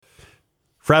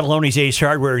Fratelloni's Ace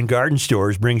Hardware and Garden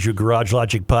Stores brings you Garage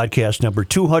Logic podcast number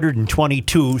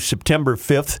 222, September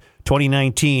 5th,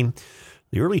 2019.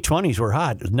 The early 20s were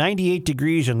hot. It was 98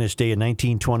 degrees on this day in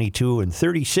 1922 and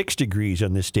 36 degrees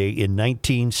on this day in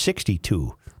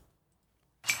 1962.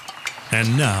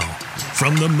 And now,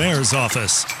 from the mayor's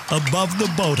office, above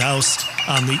the boathouse,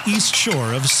 on the east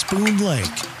shore of Spoon Lake,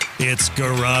 it's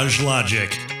Garage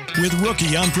Logic, with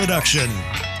Rookie on production,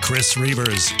 Chris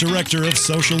Reavers, director of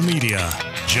social media,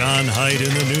 John Hyde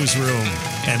in the newsroom,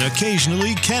 and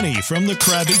occasionally Kenny from the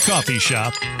Krabby Coffee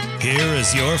Shop. Here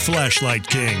is your flashlight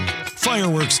king,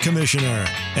 fireworks commissioner,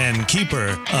 and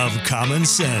keeper of common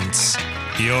sense,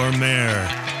 your mayor,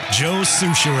 Joe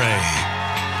Soucheray.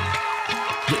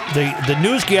 The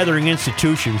news-gathering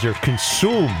institutions are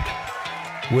consumed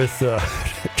with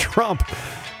Trump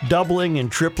doubling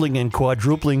and tripling and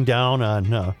quadrupling down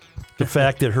on the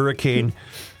fact that hurricane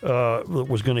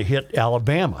was going to hit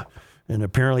Alabama. And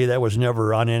apparently that was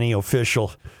never on any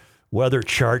official weather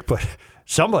chart, but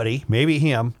somebody, maybe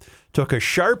him, took a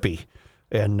Sharpie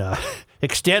and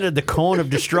extended the cone of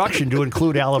destruction to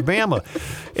include Alabama.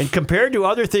 And compared to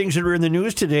other things that are in the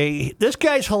news today, this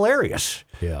guy's hilarious.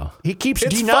 Yeah. He keeps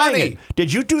It's denying funny. it.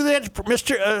 Did you do that,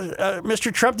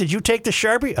 Mr. Trump? Did you take the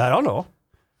Sharpie? I don't know.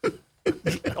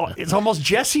 It's almost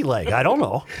Jesse-like. I don't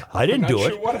know. I didn't do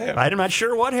it. I'm not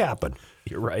sure what happened.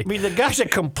 You're right. I mean, the guy's a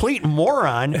complete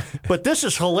moron, but this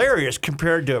is hilarious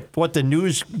compared to what the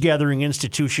news-gathering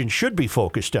institution should be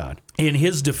focused on. In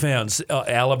his defense,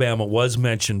 Alabama was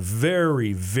mentioned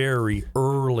very, very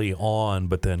early on,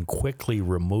 but then quickly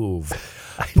removed.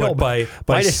 No, But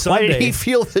why Sunday, did he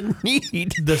feel the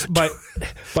need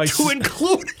to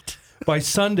include it? By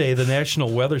Sunday, the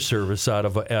National Weather Service out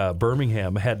of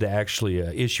Birmingham had to actually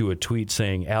issue a tweet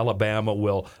saying Alabama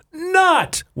will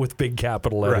not, with big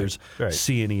capital letters,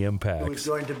 see any impact. It was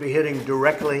going to be hitting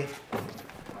directly,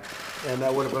 and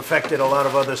that would have affected a lot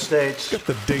of other states. Get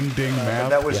the ding-ding map.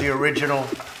 And that was the original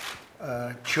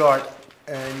chart,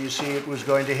 and you see it was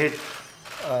going to hit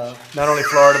not only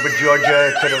Florida but Georgia.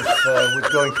 It could have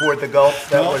was going toward the Gulf.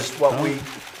 That was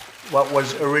what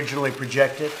was originally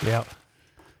projected. Yeah.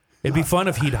 It'd be fun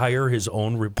if he'd hire his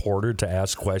own reporter to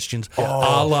ask questions, a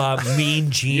la Mean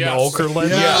Gene Okerlund.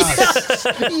 Yes.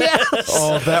 Yes.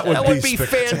 Oh, that would be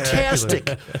spectacular.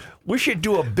 fantastic. We should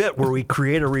do a bit where we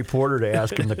create a reporter to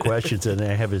ask him the questions and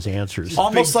then have his answers.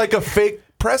 Almost like a fake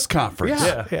press conference.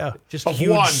 Yeah. Just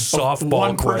huge softball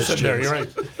one questions. person there. You're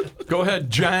right. Go ahead,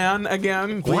 John,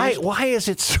 again, please. Why is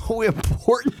it so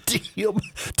important to him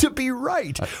to be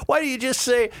right? Why do you just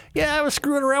say, yeah, I was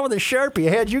screwing around with a Sharpie.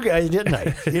 I had you guys, didn't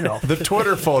I? You know. The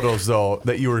Twitter photos, though,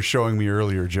 that you were showing me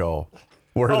earlier, Joe.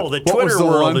 The what was Twitter the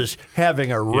world one? is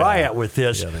having a riot with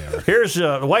this. Yeah, they are. Here's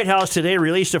the White House today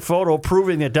released a photo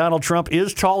proving that Donald Trump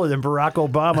is taller than Barack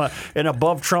Obama, and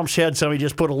above Trump's head, somebody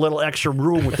just put a little extra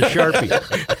room with the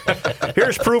Sharpie.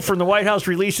 Here's proof from the White House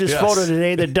released this photo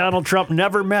today that Donald Trump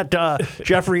never met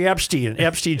Jeffrey Epstein, and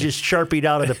Epstein just Sharpied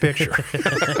out of the picture.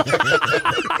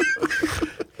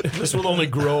 This will only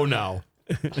grow now.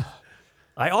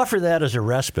 I offer that as a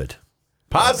respite.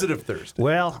 Positive Thursday.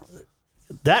 Well,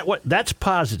 that's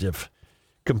positive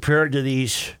compared to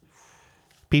these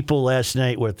people last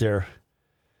night with their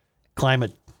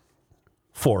climate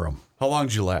forum. How long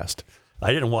did you last?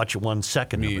 I didn't watch it 1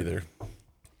 second. Me of it.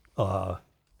 either.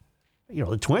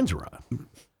 The Twins were on.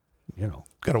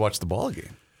 Got to watch the ball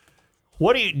game.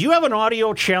 What do you have an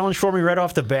audio challenge for me right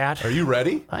off the bat? Are you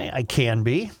ready? I can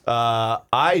be.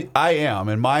 I am.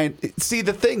 And mine. See,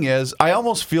 the thing is, I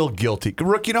almost feel guilty.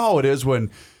 Rook, you know how it is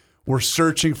when we're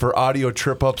searching for audio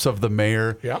trip-ups of the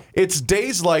mayor? Yeah. It's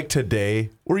days like today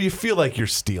where you feel like you're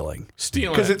stealing.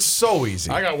 Because it's so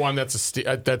easy. I got one that's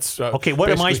Okay,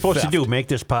 what am I basically supposed theft. to do? Make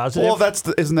this positive? Well,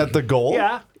 isn't that the goal?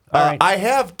 Yeah. All right. I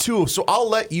have two, so I'll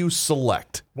let you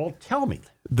select. Well, tell me.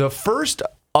 The first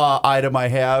item I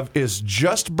have is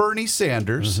just Bernie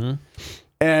Sanders. Mm-hmm.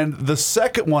 And the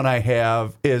second one I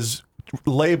have is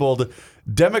labeled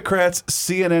Democrats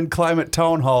CNN Climate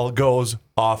Town Hall goes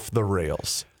off the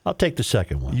rails. I'll take the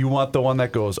second one. You want the one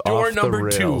that goes Door off the number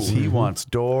rails. 2. He wants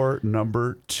door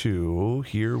number 2.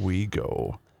 Here we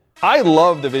go. I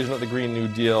love the vision of the Green New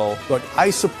Deal. Look, I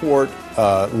support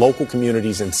local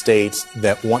communities and states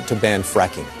that want to ban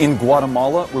fracking. In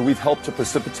Guatemala, where we've helped to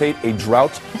precipitate a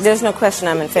drought. There's no question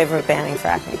I'm in favor of banning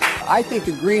fracking. I think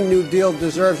the Green New Deal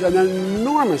deserves an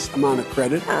enormous amount of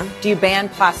credit. Do you ban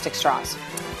plastic straws?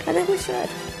 I think we should.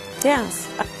 Yes.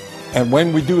 And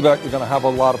when we do that, you're going to have a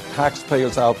lot of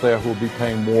taxpayers out there who will be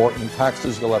paying more in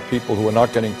taxes. You'll have people who are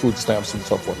not getting food stamps and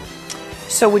so forth.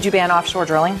 So would you ban offshore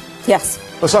drilling? Yes.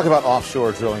 Let's talk about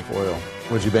offshore drilling for oil.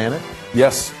 Would you ban it?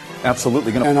 Yes.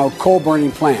 absolutely going to coal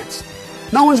burning plants.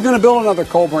 No one's going to build another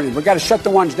coal burning. We've got to shut the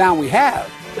ones down we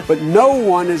have. But no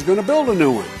one is going to build a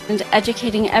new one. And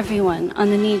educating everyone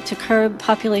on the need to curb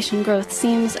population growth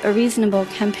seems a reasonable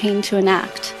campaign to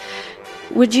enact.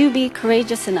 Would you be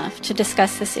courageous enough to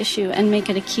discuss this issue and make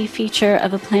it a key feature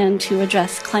of a plan to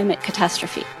address climate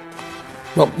catastrophe?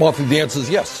 Well, Martha, the answer is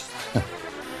yes.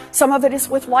 Some of it is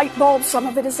with light bulbs, some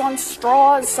of it is on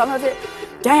straws, some of it,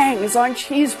 is on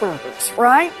cheeseburgers,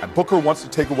 right? Booker wants to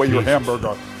take away your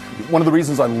hamburger. One of the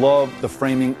reasons I love the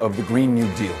framing of the Green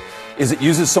New Deal is it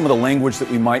uses some of the language that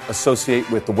we might associate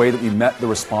with the way that we met the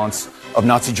response of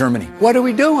Nazi Germany. What are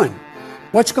we doing?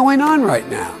 What's going on right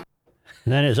now?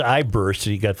 And then his eye burst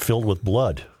and he got filled with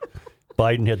blood.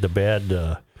 Biden had the bad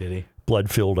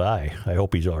blood-filled eye. I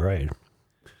hope he's all right.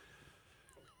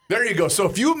 There you go. So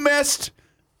if you missed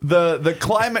the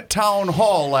climate town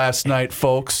hall last night,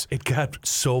 folks. It got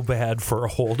so bad for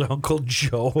old Uncle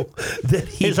Joe that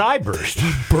his eye burst.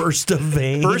 He burst a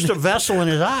vein. Burst a vessel in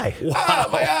his eye. Wow,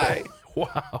 my eye.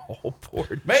 Wow, poor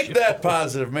Make Joe. that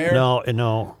positive, Mayor.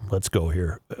 No, let's go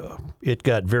here. It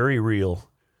got very real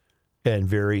and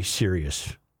very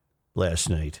serious last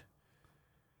night.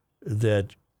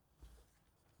 That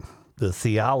the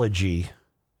theology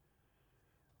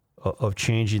of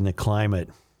changing the climate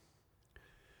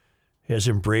has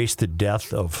embraced the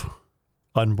death of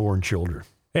unborn children.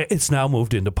 It's now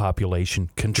moved into population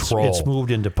control. It's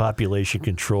moved into population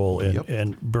control.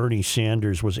 And Bernie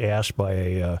Sanders was asked by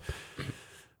a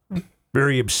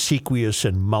very obsequious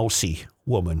and mousy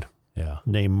woman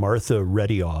named Martha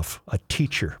Redioff, a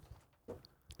teacher.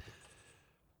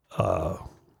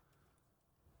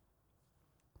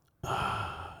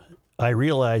 I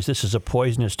realize this is a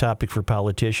poisonous topic for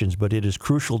politicians, but it is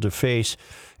crucial to face.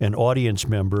 An audience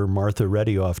member, Martha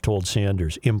Redioff, told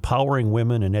Sanders, empowering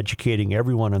women and educating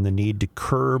everyone on the need to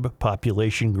curb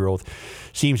population growth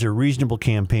seems a reasonable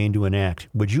campaign to enact.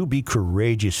 Would you be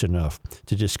courageous enough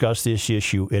to discuss this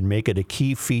issue and make it a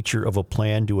key feature of a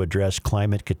plan to address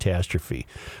climate catastrophe?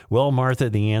 Well, Martha,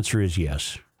 the answer is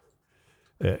yes.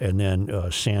 And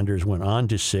then Sanders went on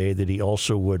to say that he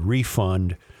also would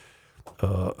refund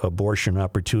abortion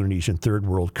opportunities in third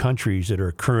world countries that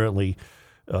are currently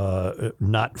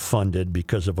not funded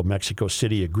because of a Mexico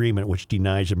City agreement, which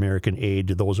denies American aid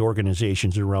to those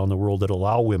organizations around the world that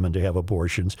allow women to have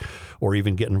abortions or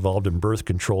even get involved in birth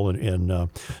control. And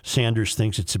Sanders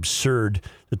thinks it's absurd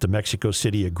that the Mexico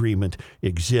City agreement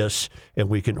exists, and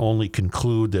we can only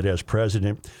conclude that as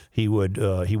president, he would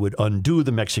undo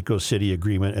the Mexico City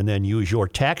agreement and then use your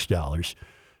tax dollars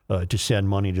to send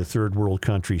money to third world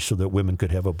countries so that women could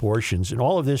have abortions, and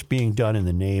all of this being done in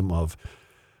the name of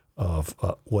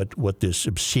what this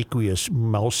obsequious,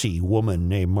 mousy woman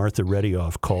named Martha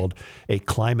Redioff called a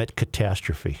climate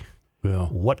catastrophe. Yeah.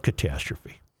 What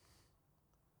catastrophe?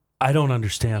 I don't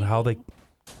understand how they...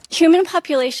 Human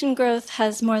population growth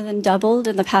has more than doubled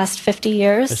in the past 50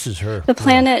 years. This is her. The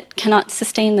planet cannot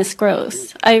sustain this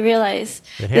growth. I realize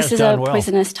this is a well.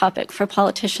 poisonous topic for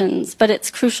politicians, but it's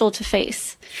crucial to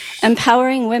face.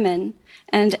 Empowering women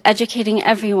and educating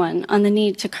everyone on the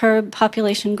need to curb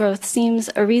population growth seems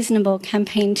a reasonable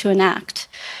campaign to enact.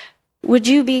 Would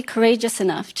you be courageous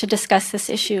enough to discuss this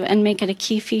issue and make it a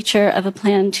key feature of a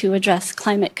plan to address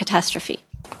climate catastrophe?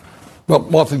 Well,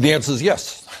 Martha, the answer is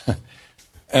yes.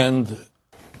 And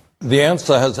the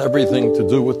answer has everything to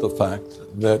do with the fact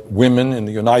that women in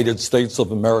the United States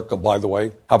of America, by the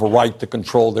way, have a right to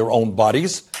control their own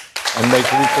bodies and make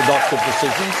reproductive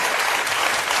decisions.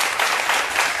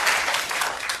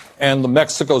 And the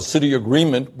Mexico City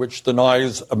Agreement, which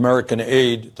denies American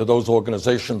aid to those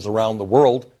organizations around the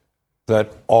world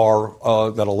that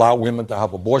allow women to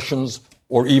have abortions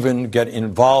or even get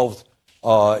involved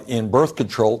in birth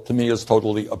control, to me is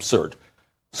totally absurd.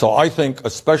 So I think,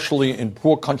 especially in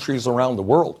poor countries around the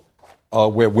world,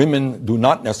 where women do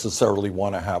not necessarily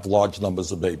want to have large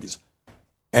numbers of babies,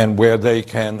 and where they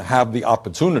can have the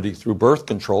opportunity through birth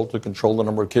control to control the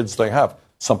number of kids they have,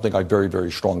 something I very, very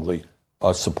strongly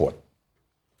support.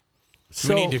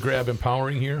 So, we need to grab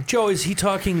empowering here. Joe, is he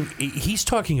talking? He's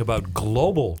talking about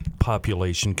global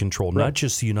population control, not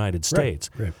just the United States.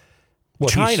 Right.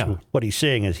 China. What he's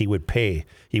saying is he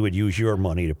would use your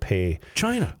money to pay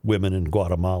China, women in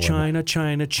Guatemala. China.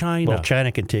 Well,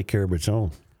 China can take care of its own.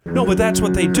 No, but that's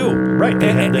what they do. Right.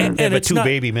 They have a it's not,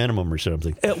 two-baby minimum or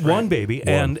something. One baby.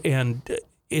 One. And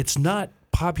it's not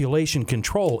population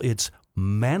control. It's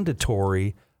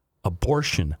mandatory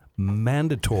abortion,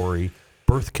 mandatory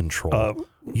birth control.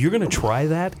 You're going to try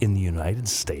that in the United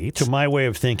States? To my way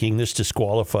of thinking, this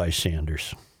disqualifies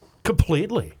Sanders.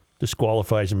 Completely.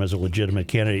 Disqualifies him as a legitimate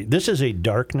candidate. This is a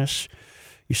darkness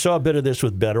You saw a bit of this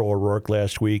with Beto O'Rourke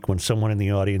last week when someone in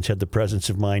the audience had the presence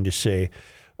of mind to say,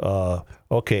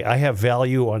 okay, I have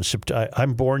value on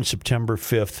I'm born September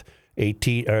 5th,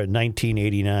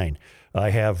 1989.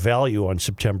 I have value on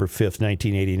September 5th,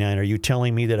 1989. Are you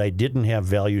telling me that I didn't have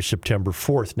value September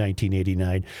 4th,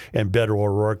 1989? And Beto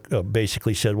O'Rourke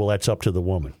basically said, well, that's up to the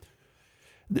woman.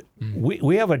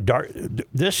 We have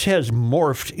this has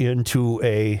morphed into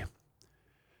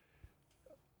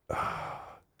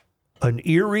an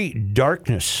eerie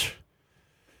darkness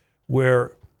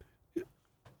where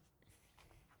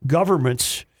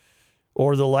governments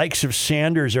or the likes of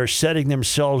Sanders are setting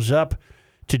themselves up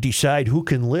to decide who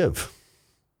can live.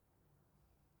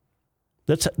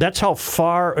 That's how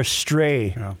far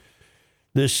astray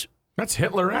that's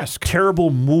Hitler-esque. Terrible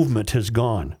movement has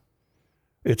gone.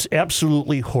 It's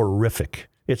absolutely horrific.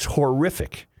 It's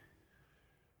horrific.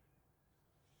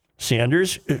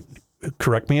 Sanders,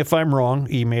 correct me if I'm wrong,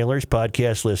 emailers,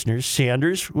 podcast listeners,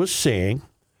 Sanders was saying,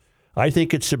 I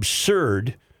think it's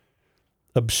absurd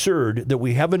that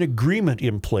we have an agreement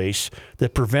in place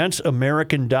that prevents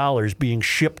American dollars being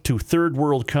shipped to third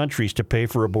world countries to pay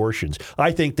for abortions.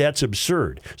 I think that's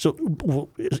absurd. So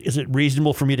is it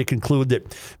reasonable for me to conclude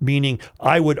that, meaning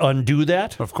I would undo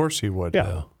that? Of course he would.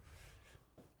 Yeah.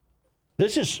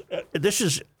 This is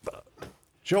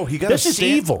Joe, this is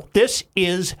evil. This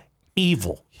is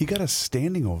evil. He got a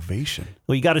standing ovation.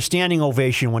 Well, he got a standing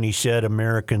ovation when he said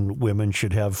American women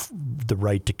should have the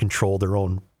right to control their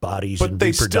own bodies and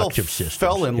reproductive systems.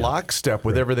 Fell in lockstep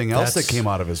with everything else that came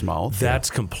out of his mouth.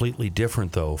 That's completely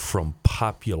different, though, from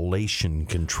population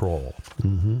control,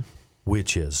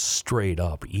 which is straight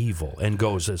up evil and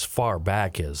goes as far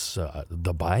back as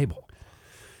the Bible.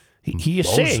 He is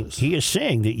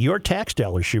saying that your tax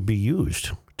dollars should be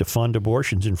used to fund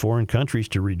abortions in foreign countries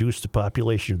to reduce the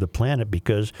population of the planet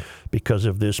because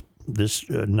of this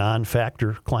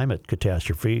non-factor climate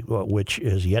catastrophe, which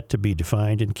is yet to be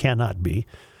defined and cannot be.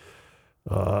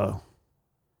 The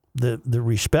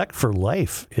respect for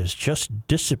life is just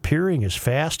disappearing as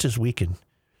fast as we can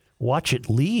watch it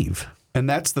leave. And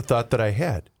that's the thought that I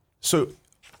had. So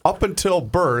up until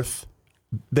birth,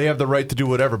 they have the right to do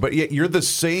whatever, but yet you're the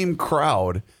same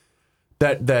crowd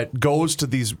that goes to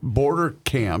these border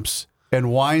camps and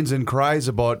whines and cries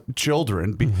about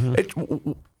children.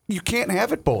 You can't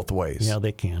have it both ways. Yeah,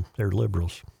 they can. They're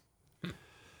liberals.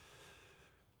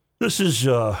 This is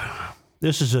a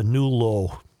new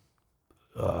low.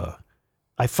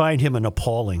 I find him an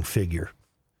appalling figure.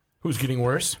 Who's getting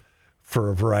worse? For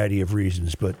a variety of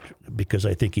reasons, but because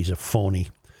I think he's a phony.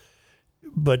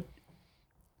 But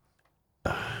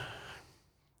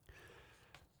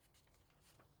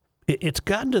it's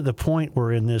gotten to the point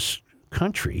where in this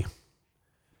country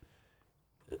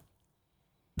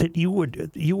that you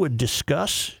would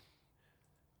discuss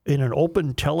in an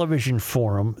open television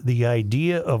forum the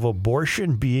idea of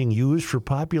abortion being used for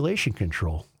population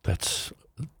control. That's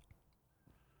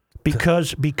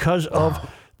because of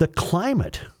the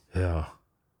climate. Yeah.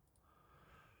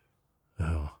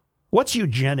 Yeah. What's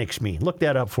eugenics mean? Look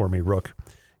that up for me, Rook.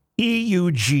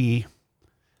 EUGENICS.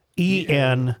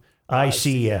 EUGENICS.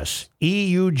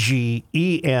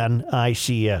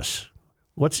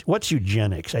 What's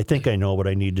eugenics? I think I know, but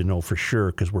I need to know for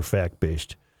sure because we're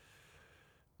fact-based.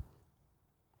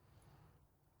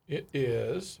 It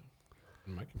is,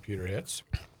 my computer hits,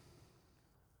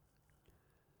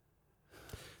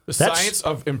 the science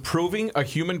of improving a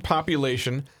human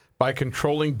population by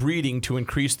controlling breeding to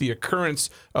increase the occurrence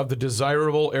of the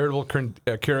desirable heritable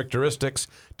characteristics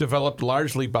developed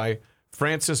largely by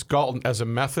Francis Galton as a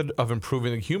method of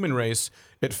improving the human race.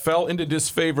 It fell into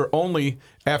disfavor only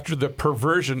after the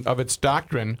perversion of its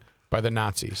doctrine by the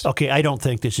Nazis. Okay, I don't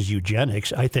think this is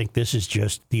eugenics. I think this is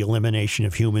just the elimination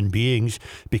of human beings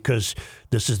because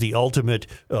this is the ultimate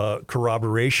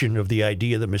corroboration of the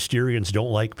idea that Mysterians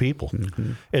don't like people.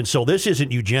 Mm-hmm. And so this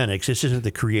isn't eugenics. This isn't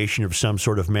the creation of some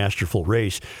sort of masterful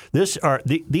race. These are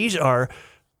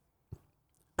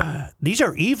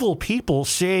evil people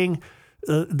saying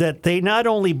that they not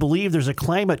only believe there's a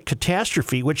climate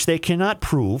catastrophe, which they cannot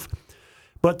prove,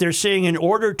 but they're saying in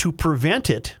order to prevent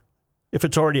it, if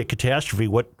it's already a catastrophe,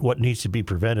 what needs to be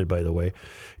prevented, by the way,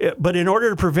 but in order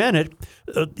to prevent it,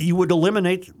 you would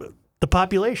eliminate the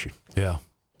population. Yeah.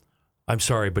 I'm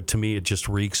sorry, but to me it just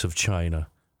reeks of China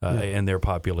and their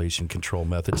population control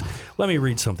methods. Let me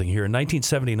read something here. In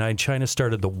 1979, China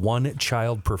started the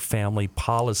one-child-per-family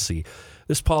policy.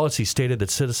 This policy stated that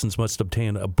citizens must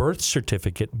obtain a birth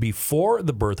certificate before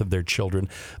the birth of their children.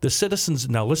 The citizens,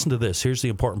 now listen to this, here's the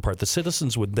important part. The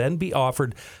citizens would then be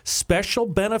offered special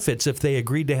benefits if they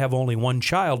agreed to have only one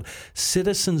child.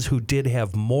 Citizens who did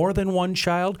have more than one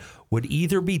child would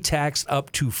either be taxed up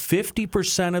to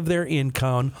 50% of their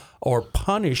income or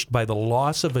punished by the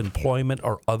loss of employment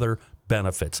or other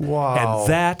benefits. Wow. And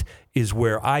that is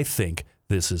where I think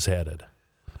this is headed.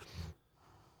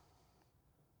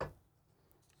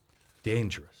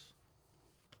 Dangerous.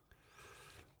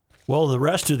 Well, the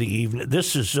rest of the evening,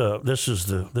 this is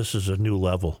a new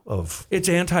level of. It's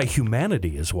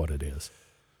anti-humanity, is what it is.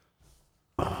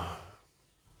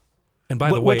 And by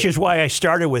the way, which is why I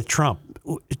started with Trump.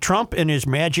 Trump and his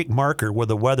magic marker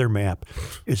with a weather map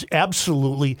is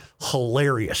absolutely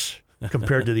hilarious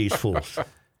compared to these fools.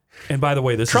 And by the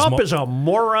way, Trump is a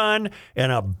moron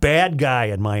and a bad guy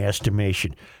in my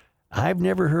estimation. I've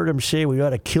never heard him say we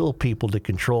ought to kill people to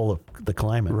control the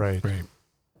climate. Right.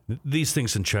 These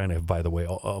things in China have, by the way,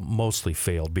 mostly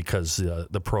failed because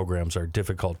the programs are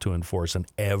difficult to enforce and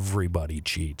everybody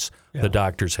cheats. Yeah. The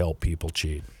doctors help people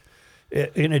cheat.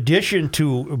 In addition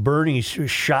to Bernie's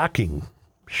shocking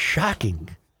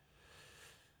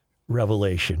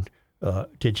revelation,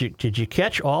 did you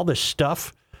catch all the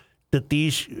stuff that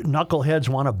these knuckleheads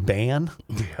want to ban?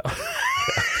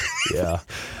 Yeah.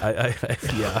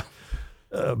 Yeah.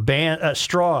 Ban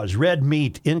straws, red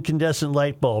meat, incandescent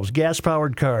light bulbs,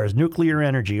 gas-powered cars, nuclear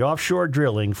energy, offshore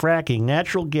drilling, fracking,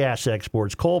 natural gas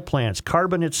exports, coal plants,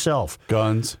 carbon itself.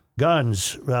 Guns.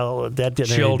 Well, that didn't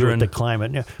Children. have to do with the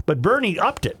climate. But Bernie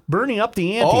upped it. Bernie upped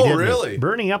the ante. Oh, didn't really? He?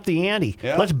 Bernie upped the ante.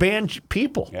 Yeah. Let's ban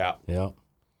people. Yeah.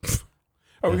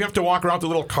 Are we have to walk around with a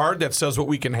little card that says what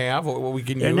we can have, what we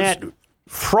can use? And that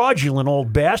fraudulent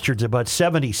old bastard's about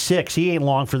 76. He ain't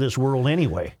long for this world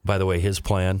anyway. By the way, his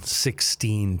plan,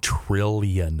 $16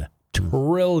 trillion.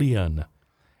 Trillion.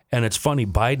 And it's funny,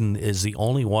 Biden is the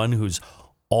only one who's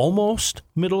almost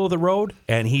middle of the road,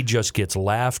 and he just gets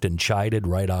laughed and chided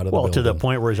right out of the building. Well, to the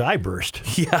point where his eye burst.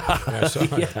 Yeah.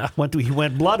 He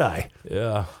went blood-eye.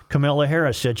 Yeah. Kamala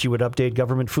Harris said she would update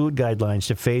government food guidelines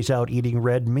to phase out eating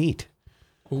red meat.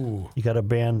 Ooh. You got to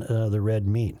ban the red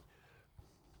meat.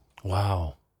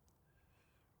 Wow.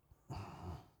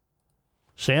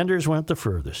 Sanders went the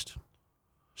furthest,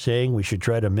 saying we should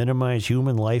try to minimize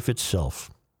human life itself.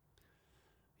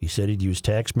 He said he'd use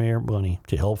taxpayer money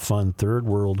to help fund third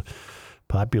world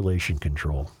population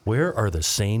control. Where are the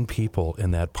sane people in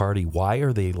that party? Why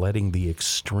are they letting the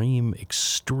extreme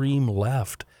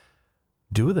left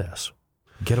do this?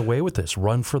 Get away with this.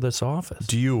 Run for this office.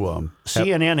 Do you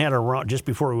CNN had a run just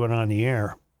before we went on the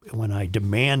air when I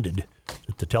demanded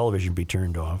that the television be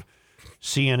turned off.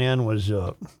 CNN was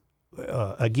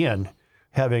again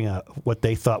having what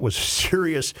they thought was a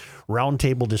serious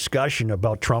roundtable discussion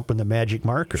about Trump and the magic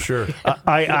marker. Sure.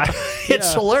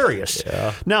 It's hilarious.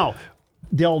 Yeah. Now,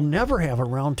 they'll never have a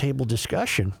roundtable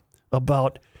discussion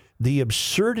about the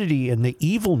absurdity and the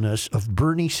evilness of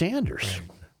Bernie Sanders.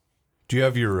 Do you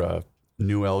have your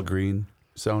new Al Green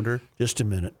sounder? Just a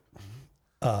minute.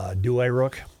 Do I,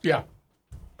 Rook? Yeah.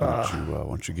 Why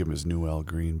don't you give him his new Al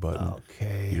Green button?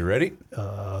 Okay. You ready?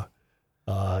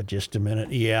 Just a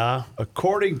minute. Yeah.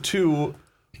 According to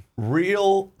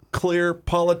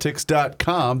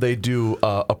RealClearPolitics.com, they do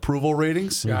approval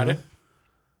ratings. Got it.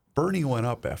 Bernie went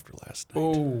up after last night.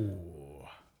 Oh.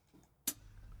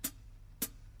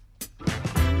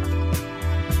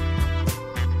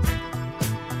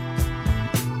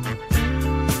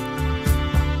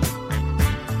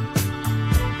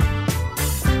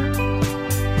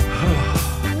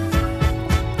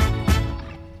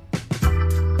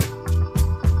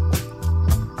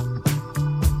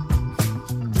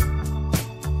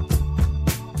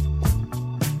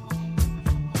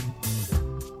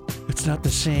 It's not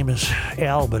the same as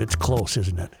Al, but it's close,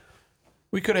 isn't it?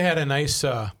 We could have had a nice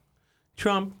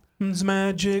Trump's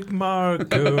magic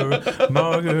marker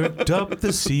marked up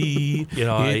the sea. You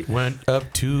know, it went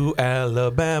up to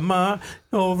Alabama,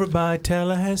 over by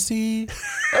Tallahassee.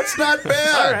 That's not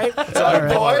bad. All right. That's all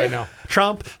right, boy. Right now.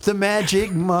 Trump, the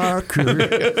magic marker.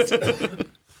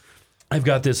 I've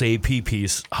got this AP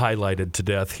piece highlighted to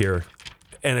death here,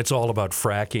 and it's all about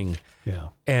fracking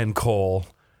and coal.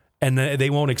 And they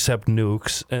won't accept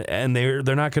nukes, and they're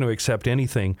not going to accept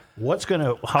anything. What?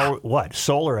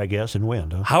 Solar, I guess, and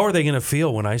wind. Huh? How are they going to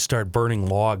feel when I start burning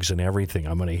logs and everything?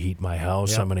 I'm going to heat my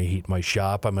house. I'm going to heat my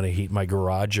shop. I'm going to heat my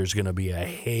garage. There's going to be a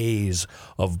haze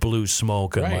of blue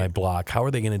smoke on my block. How are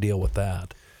they going to deal with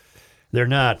that? They're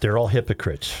not. They're all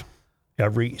hypocrites.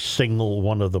 Every single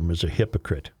one of them is a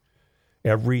hypocrite.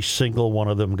 Every single one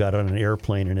of them got on an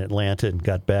airplane in Atlanta and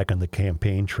got back on the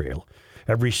campaign trail.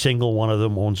 Every single one of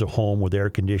them owns a home with air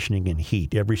conditioning and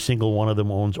heat. Every single one of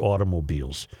them owns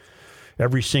automobiles.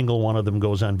 Every single one of them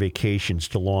goes on vacations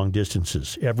to long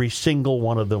distances. Every single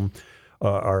one of them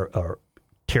are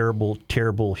terrible,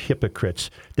 terrible hypocrites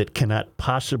that cannot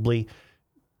possibly...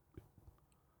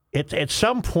 At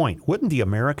some point, wouldn't the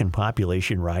American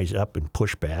population rise up and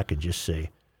push back and just say,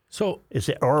 or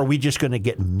are we just going to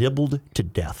get nibbled to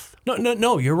death?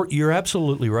 No. You're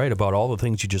absolutely right about all the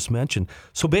things you just mentioned.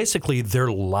 So basically, they're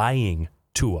lying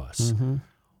to us. Mm-hmm.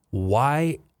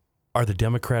 Why are the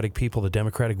Democratic people, the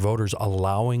Democratic voters,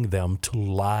 allowing them to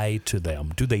lie to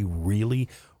them? Do they really,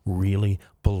 really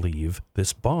believe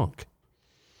this bunk?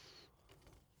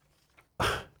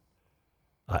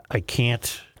 I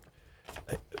can't...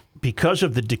 Because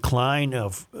of the decline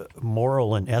of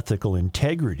moral and ethical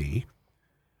integrity,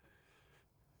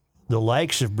 the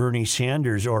likes of Bernie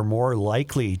Sanders are more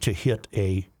likely to hit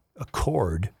a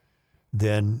chord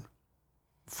than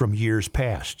from years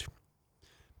past.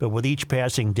 But with each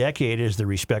passing decade, as the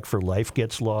respect for life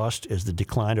gets lost, as the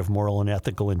decline of moral and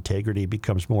ethical integrity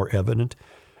becomes more evident,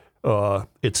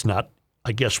 it's not,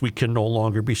 I guess we can no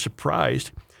longer be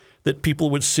surprised that people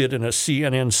would sit in a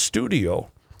CNN studio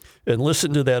and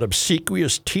listen to that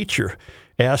obsequious teacher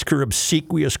ask her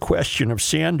obsequious question of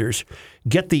Sanders,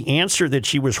 get the answer that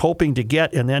she was hoping to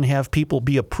get, and then have people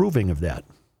be approving of that.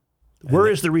 Where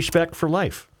is the respect for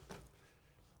life?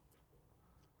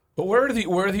 But where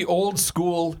are the old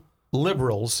school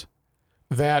liberals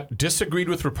that disagreed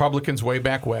with Republicans way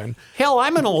back when? Hell,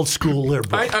 I'm an old school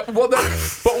liberal.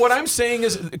 But what I'm saying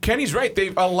is, Kenny's right.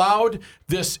 They've allowed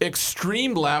this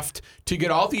extreme left to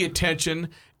get all the attention,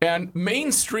 and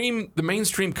the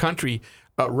mainstream country,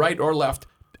 right or left,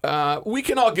 we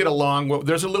can all get along. Well,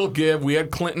 there's a little give. We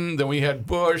had Clinton, then we had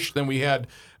Bush, then we had,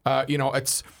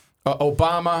 it's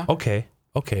Obama. Okay.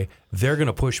 They're going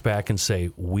to push back and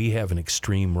say, we have an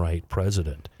extreme right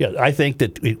president. Yeah, I think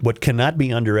that what cannot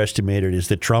be underestimated is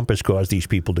that Trump has caused these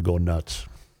people to go nuts.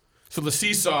 So the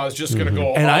seesaw is just going to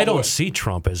go. And I don't see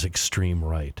Trump as extreme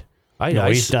right.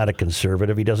 He's not a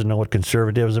conservative. He doesn't know what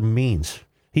conservatism means.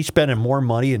 He's spending more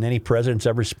money than any president's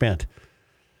ever spent.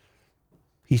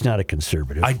 He's not a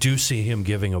conservative. I do see him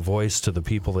giving a voice to the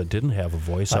people that didn't have a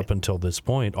voice up until this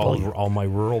point, all my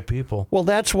rural people. Well,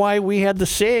 that's why we had the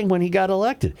saying when he got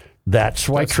elected. That's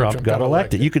why Trump got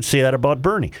elected. You could say that about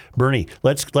Bernie. Bernie,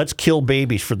 let's kill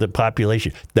babies for the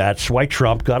population. That's why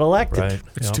Trump got elected. Right.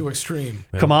 It's too extreme.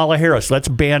 Kamala Harris, let's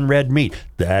ban red meat.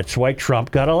 That's why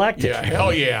Trump got elected. Yeah,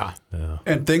 hell yeah.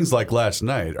 And things like last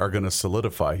night are going to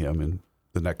solidify him in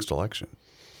the next election.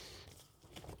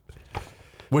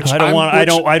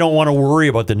 I don't want to worry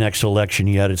about the next election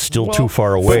yet. It's still too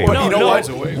far away. But you know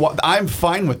what? I'm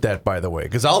fine with that, by the way,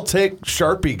 because I'll take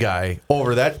Sharpie guy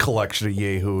over that collection of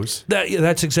yahoos.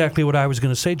 That's exactly what I was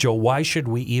going to say, Joe. Why should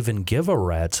we even give a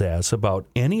rat's ass about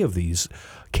any of these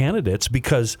candidates?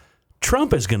 Because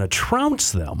Trump is going to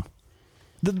trounce them.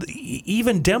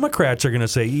 Even Democrats are going to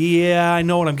say, yeah, I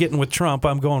know what I'm getting with Trump.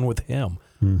 I'm going with him.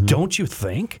 Mm-hmm. Don't you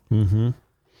think? Mm-hmm.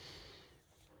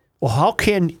 Well, how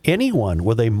can anyone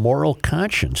with a moral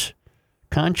conscience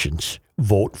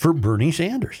vote for Bernie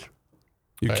Sanders?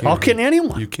 How can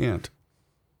anyone? You can't.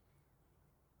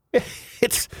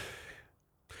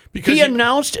 He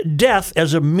announced death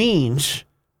as a means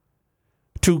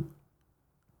to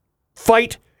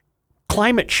fight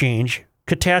climate change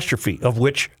catastrophe, of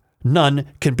which none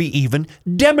can be even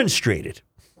demonstrated.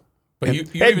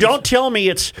 But don't tell me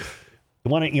it's... You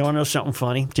want to know something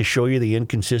funny to show you the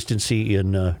inconsistency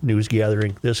in news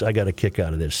gathering? I got a kick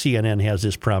out of this. CNN has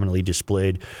this prominently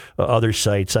displayed. Other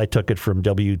sites, I took it from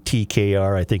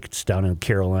WTKR. I think it's down in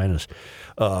Carolinas.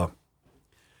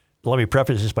 Let me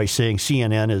preface this by saying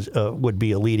CNN would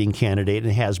be a leading candidate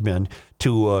and has been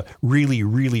to really,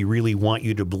 really, really want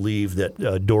you to believe that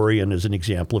Dorian is an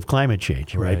example of climate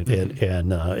change, right?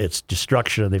 And it's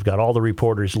destruction. And they've got all the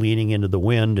reporters leaning into the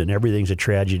wind, and everything's a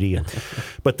tragedy.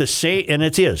 But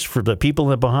it is for the people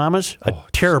in the Bahamas a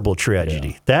terrible tragedy.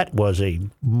 Yeah. That was a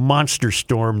monster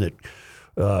storm that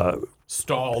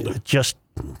stalled, just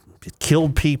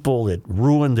killed people, that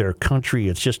ruined their country.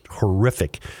 It's just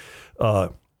horrific.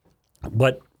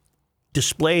 But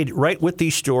displayed right with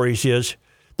these stories is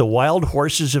the wild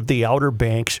horses of the Outer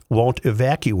Banks won't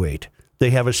evacuate. They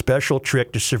have a special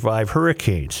trick to survive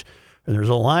hurricanes. And there's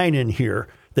a line in here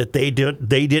that they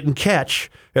didn't catch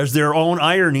as their own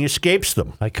irony escapes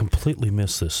them. I completely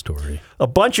missed this story. A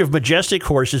bunch of majestic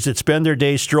horses that spend their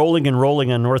days strolling and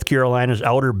rolling on North Carolina's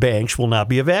Outer Banks will not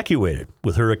be evacuated.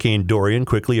 With Hurricane Dorian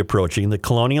quickly approaching, the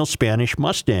colonial Spanish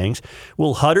Mustangs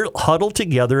will huddle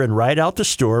together and ride out the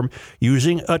storm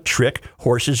using a trick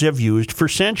horses have used for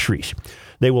centuries.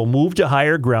 They will move to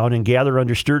higher ground and gather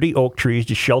under sturdy oak trees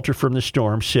to shelter from the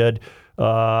storm, said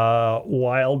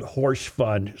Wild Horse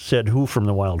Fund. Said who from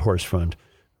the Wild Horse Fund?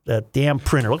 That damn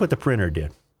printer. Look what the printer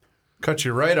did. Cut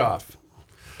you right off.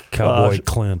 Cowboy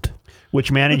Clint. Which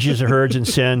manages the herds and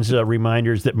sends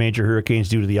reminders that major hurricanes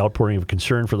due to the outpouring of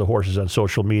concern for the horses on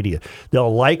social media.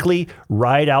 They'll likely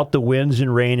ride out the winds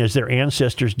and rain as their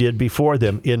ancestors did before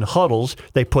them. In huddles,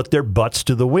 they put their butts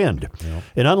to the wind. Yep.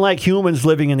 And unlike humans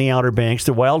living in the Outer Banks,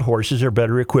 the wild horses are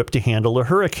better equipped to handle a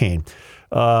hurricane.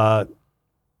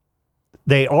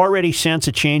 They already sense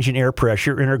a change in air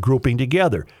pressure and are grouping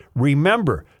together.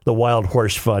 Remember, the Wild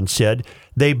Horse Fund said,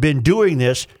 they've been doing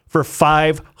this for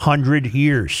 500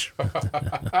 years.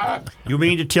 You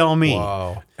mean to tell me?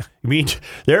 Wow. You mean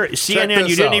there?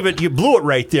 CNN? You blew it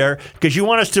right there because you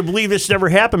want us to believe this never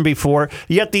happened before.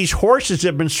 Yet these horses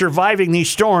have been surviving these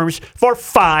storms for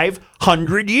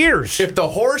 500 years. If the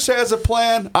horse has a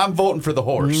plan, I'm voting for the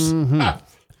horse. Mm-hmm.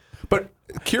 But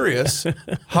curious,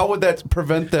 how would that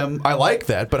prevent them? I like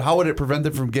that, but how would it prevent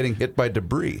them from getting hit by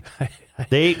debris?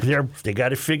 They got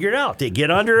to figure it out. They get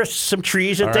under some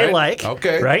trees that they like.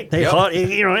 Okay. Right? They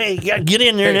hey, you got to get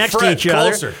in there next Fred, to each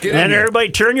other. And everybody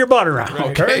turn your butt around.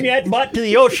 Right. Turn that butt to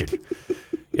the ocean.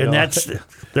 And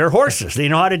they're horses. They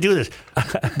know how to do this.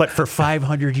 But for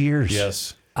 500 years.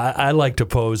 Yes. I like to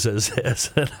pose as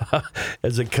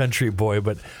a country boy,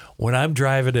 but when I'm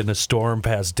driving in a storm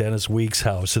past Dennis Weeks'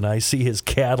 house and I see his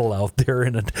cattle out there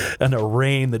in a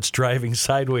rain that's driving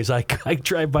sideways, I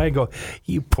drive by and go,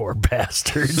 "You poor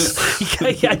bastards!"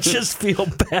 I just feel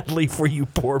badly for you,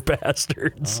 poor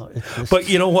bastards. But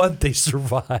you know what? They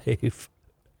survive.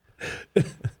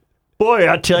 Boy,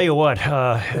 I'll tell you what,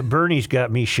 Bernie's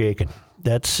got me shaking.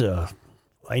 That's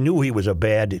I knew he was a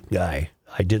bad guy.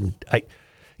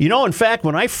 In fact,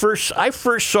 when I first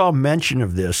saw mention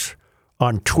of this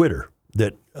on Twitter,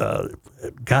 that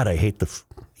God, I hate to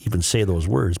even say those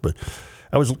words, but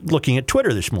I was looking at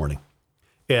Twitter this morning,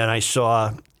 and I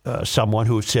saw someone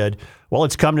who said, "Well,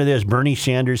 it's come to this. Bernie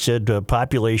Sanders said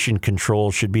population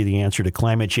control should be the answer to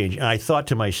climate change." And I thought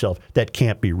to myself, that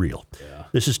can't be real. Yeah.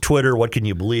 This is Twitter. What can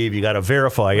you believe? You got to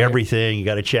verify everything. You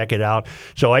got to check it out.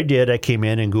 So I did. I came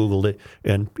in and Googled it,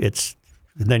 and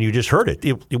then you just heard it.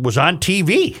 It was on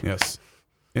TV. Yes,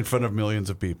 in front of millions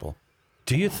of people.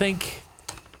 Do you think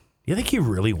he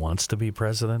really wants to be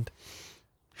president?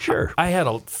 Sure. I had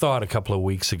a thought a couple of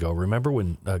weeks ago. Remember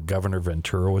when Governor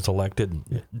Ventura was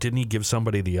elected? Didn't he give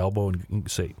somebody the elbow and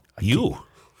say, "You"?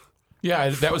 Yeah,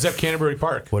 that was at Canterbury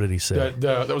Park. What did he say?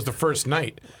 That was the first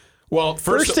night. Well,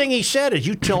 first thing he said is,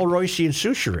 "You tell Royce and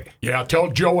Souchere." Yeah, tell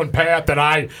Joe and Pat that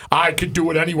I could do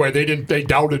it anyway. They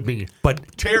doubted me.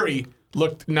 But Terry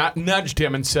nudged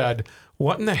him and said,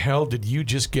 "What in the hell did you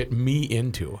just get me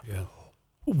into?" Yeah.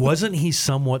 Wasn't he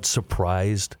somewhat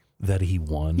surprised that he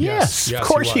won? Yes, of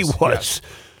course he was.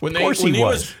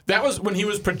 Yes. That was when he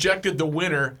was projected the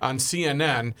winner on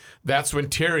CNN. That's when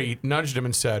Terry nudged him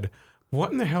and said,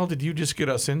 "What in the hell did you just get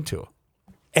us into?"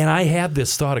 And I had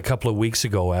this thought a couple of weeks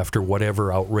ago after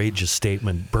whatever outrageous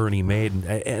statement Bernie made,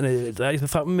 and I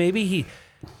thought maybe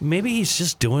he's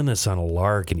just doing this on a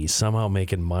lark and he's somehow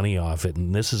making money off it,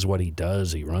 and this is what he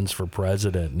does. He runs for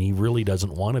president, and he really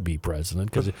doesn't want to be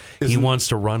president because he wants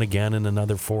to run again in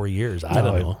another 4 years. I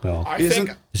don't know.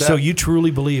 No. So you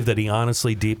truly believe that he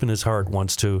honestly, deep in his heart,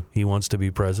 wants to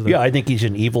be president? Yeah, I think he's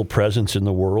an evil presence in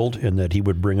the world and that he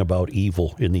would bring about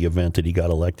evil in the event that he got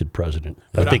elected president.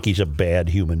 I think he's a bad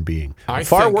human being.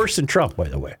 Far worse than Trump, by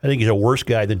the way. I think he's a worse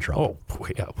guy than Trump. Oh,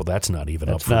 yeah. Well, that's not even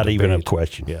up for debate. Even a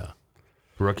question. Yeah.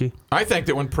 Rookie? I think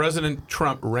that when President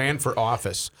Trump ran for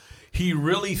office, he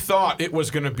really thought it was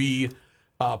going to be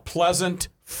pleasant,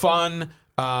 fun,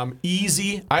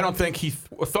 easy. I don't think he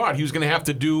thought he was going to have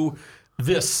to do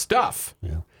this stuff.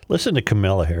 Yeah. Listen to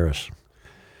Kamala Harris.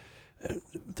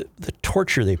 The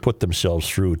torture they put themselves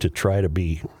through to try to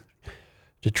be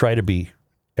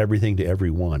everything to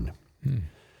everyone.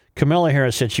 Kamala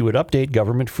Harris said she would update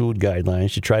government food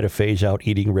guidelines to try to phase out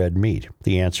eating red meat.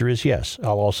 The answer is yes.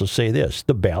 I'll also say this.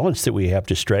 The balance that we have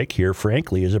to strike here,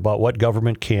 frankly, is about what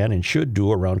government can and should do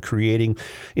around creating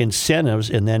incentives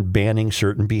and then banning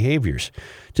certain behaviors.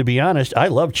 To be honest, I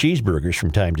love cheeseburgers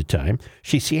from time to time.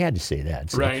 She had to say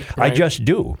that. So right. I just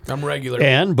do. I'm regular.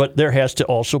 But there has to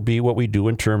also be what we do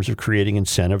in terms of creating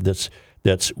incentive that's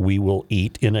we will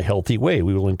eat in a healthy way.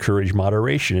 We will encourage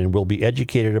moderation, and we'll be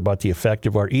educated about the effect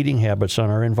of our eating habits on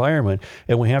our environment,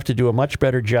 and we have to do a much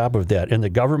better job of that, and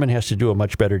the government has to do a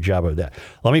much better job of that.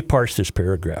 Let me parse this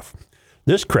paragraph.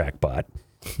 This crackpot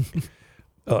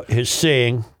is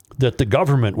saying that the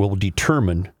government will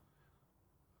determine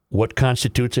what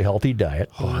constitutes a healthy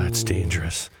diet. Oh, that's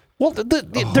dangerous. Well,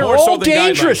 they're More all so than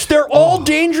dangerous. guidelines. They're all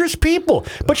dangerous people.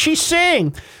 But she's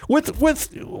saying with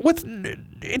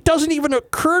it doesn't even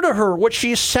occur to her what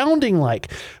she's sounding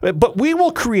like. But we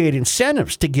will create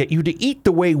incentives to get you to eat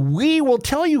the way we will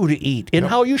tell you to eat and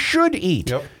how you should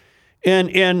eat. Yep.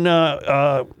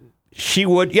 And she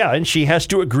would, and she has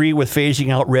to agree with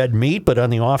phasing out red meat, but on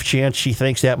the off chance she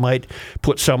thinks that might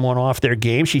put someone off their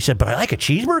game, she said, but I like a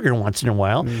cheeseburger once in a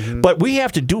while. Mm-hmm. But we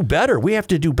have to do better. We have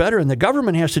to do better, and the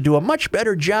government has to do a much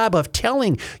better job of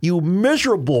telling you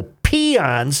miserable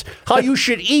peons how you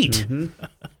should eat. Mm-hmm.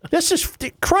 This is,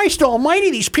 Christ almighty,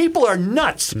 these people are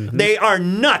nuts. Mm-hmm. They are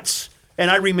nuts.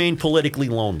 And I remain politically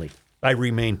lonely. I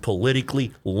remain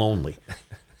politically lonely.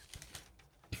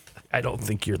 I don't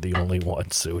think you're the only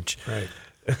one, Such. Right.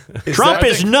 Trump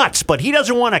is nuts, but he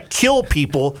doesn't want to kill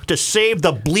people to save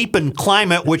the bleeping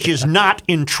climate, which is not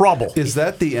in trouble. Is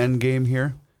that the end game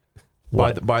here?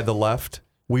 By the left?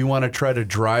 We want to try to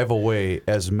drive away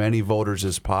as many voters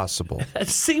as possible. It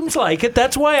seems like it.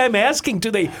 That's why I'm asking,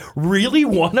 do they really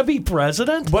want to be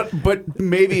president? But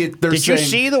maybe they're Did saying... you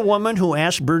see the woman who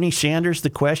asked Bernie Sanders the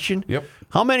question? Yep.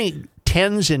 How many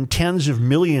tens and tens of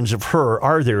millions of her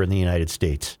are there in the United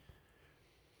States?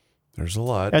 There's a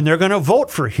lot. And they're going to vote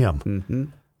for him. Mm-hmm.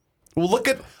 Well, look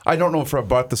at... I don't know if I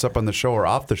brought this up on the show or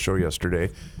off the show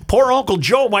yesterday. Poor Uncle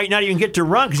Joe might not even get to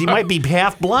run because he might be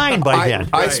half blind by then.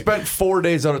 I spent 4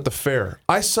 days out at the fair.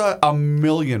 I saw 1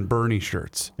 million Bernie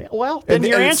shirts. Well, then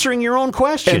you're answering your own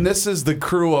question. And this is the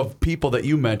crew of people that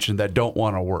you mentioned that don't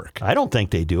want to work. I don't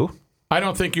think they do. I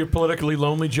don't think you're politically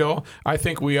lonely, Joe. I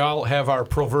think we all have our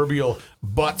proverbial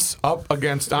butts up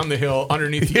against on the hill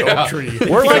underneath the oak tree.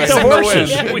 We're like the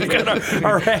horses. We've got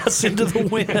our ass into the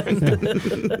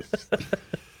wind.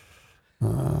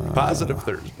 Positive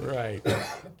Thursday. Right.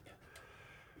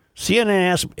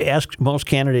 CNN asked most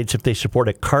candidates if they support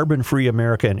a carbon-free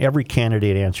America, and every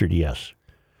candidate answered yes.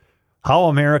 How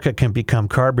America can become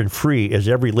carbon-free as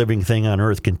every living thing on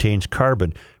Earth contains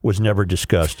carbon was never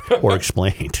discussed or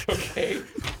explained. Okay.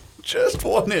 Just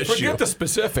one issue. Forget the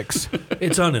specifics.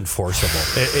 It's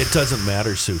unenforceable. It doesn't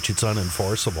matter, Such. It's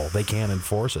unenforceable. They can't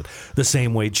enforce it. The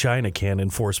same way China can't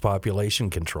enforce population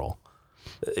control.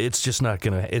 It's just not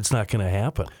gonna. It's not gonna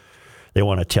happen. They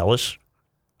want to tell us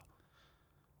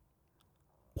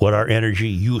what our energy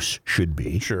use should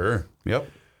be. Sure. Yep.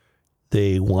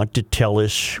 They want to tell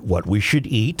us what we should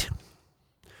eat.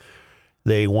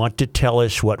 They want to tell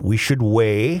us what we should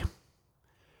weigh.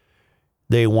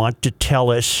 They want to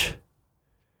tell us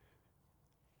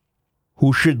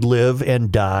who should live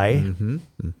and die. Mm-hmm.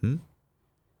 Mm-hmm.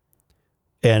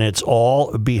 And it's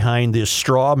all behind this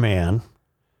straw man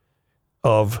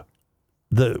of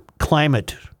the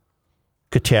climate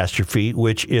catastrophe,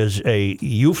 which is a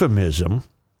euphemism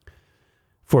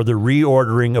for the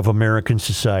reordering of American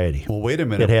society. Well, wait a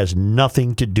minute. It has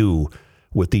nothing to do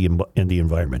with the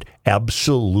environment.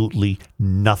 Absolutely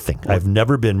nothing. I've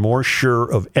never been more sure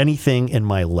of anything in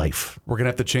my life. We're going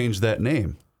to have to change that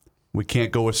name. We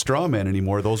can't go with straw man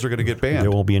anymore. Those are going to get banned.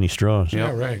 There won't be any straws. Yep.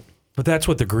 Yeah, right. But that's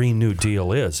what the Green New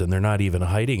Deal is, and they're not even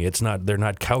hiding it. It's not. They're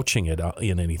not couching it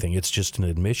in anything. It's just an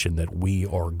admission that we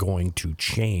are going to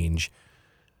change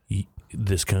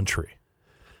this country.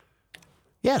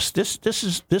 Yes, this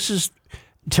is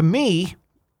to me,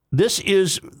 this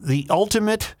is the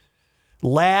ultimate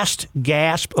last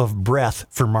gasp of breath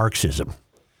for Marxism.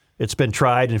 It's been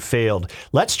tried and failed.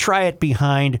 Let's try it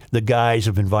behind the guise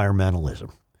of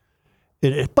environmentalism.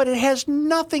 But it has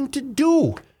nothing to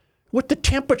do with the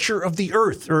temperature of the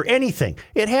earth or anything.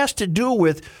 It has to do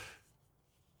with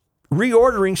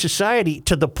reordering society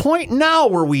to the point now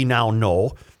where we now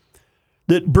know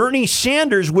that Bernie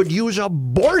Sanders would use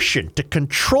abortion to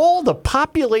control the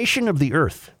population of the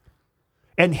earth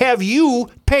and have you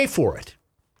pay for it.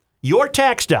 Your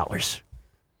tax dollars.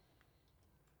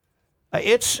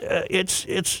 It's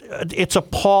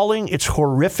appalling. It's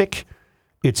horrific.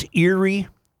 It's eerie.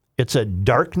 It's a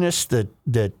darkness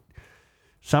that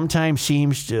sometimes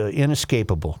seems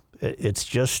inescapable. It's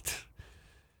just,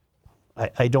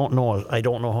 I don't know. I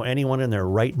don't know how anyone in their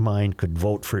right mind could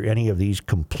vote for any of these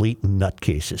complete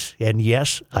nutcases. And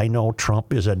yes, I know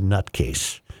Trump is a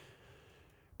nutcase.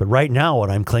 But right now, what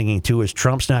I'm clinging to is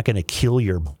Trump's not going to kill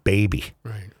your baby.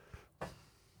 Right.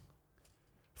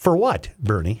 For what,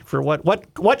 Bernie? For what?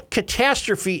 What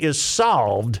catastrophe is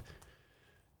solved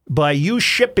by you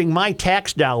shipping my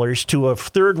tax dollars to a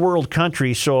third world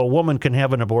country so a woman can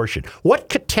have an abortion? What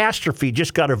catastrophe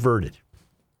just got averted?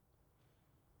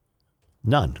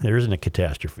 None. There isn't a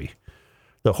catastrophe.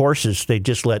 The horses, they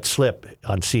just let slip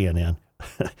on CNN.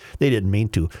 They didn't mean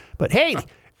to. But hey,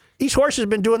 these horses have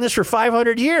been doing this for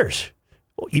 500 years.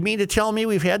 You mean to tell me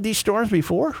we've had these storms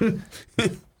before?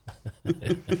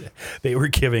 They were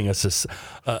giving us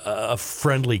a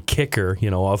friendly kicker,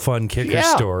 a fun kicker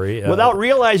story. Without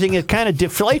realizing it kind of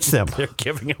deflates them. They're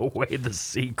giving away the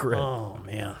secret. Oh,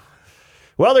 man.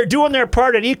 Well, they're doing their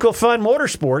part at EcoFun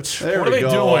Motorsports. What are they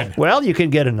doing? Well, you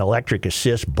can get an electric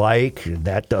assist bike. And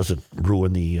that doesn't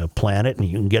ruin the planet. And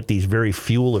you can get these very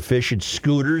fuel-efficient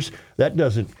scooters. That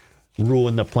doesn't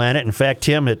ruin the planet. In fact,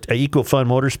 Tim at EcoFun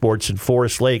Motorsports in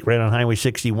Forest Lake, right on Highway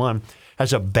 61,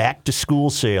 has a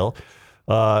back-to-school sale.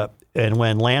 And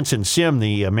when Lance and Sim,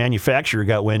 the manufacturer,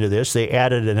 got wind of this, they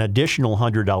added an additional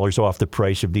 $100 off the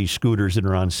price of these scooters that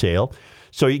are on sale.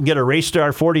 So you can get a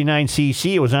Raystar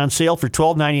 49cc. It was on sale for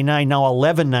 $12.99, now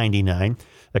 $11.99.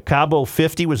 The Cabo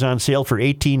 50 was on sale for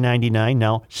 $18.99,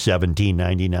 now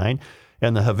 $17.99.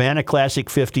 And the Havana Classic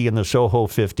 50 and the Soho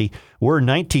 50 were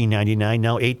 $19.99,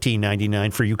 now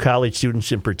 $18.99 for you college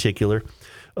students in particular,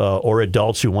 or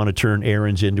adults who want to turn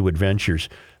errands into adventures.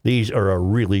 These are a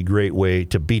really great way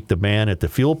to beat the man at the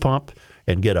fuel pump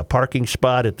and get a parking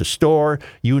spot at the store.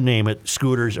 You name it,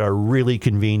 scooters are really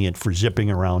convenient for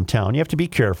zipping around town. You have to be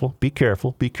careful, be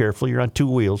careful, be careful. You're on two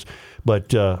wheels.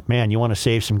 But, man, you want to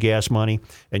save some gas money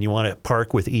and you want to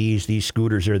park with ease. These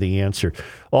scooters are the answer.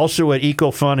 Also at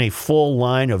EcoFun, a full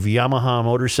line of Yamaha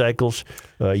motorcycles,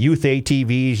 youth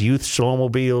ATVs, youth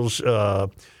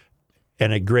snowmobiles,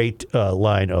 and a great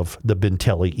line of the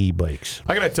Bentelli e-bikes.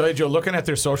 I got to tell you, Joe, looking at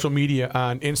their social media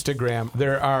on Instagram,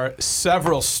 there are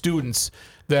several students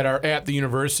that are at the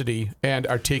university and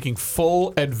are taking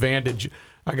full advantage.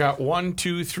 I got 1,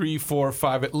 2, 3, 4,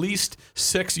 5, at least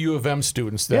 6 U of M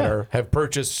students that have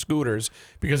purchased scooters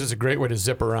because it's a great way to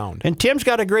zip around. And Tim's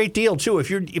got a great deal too. If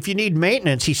you need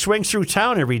maintenance, he swings through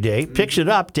town every day, picks it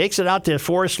up, takes it out to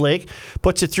Forest Lake,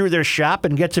 puts it through their shop,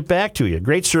 and gets it back to you.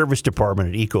 Great service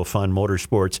department at EcoFun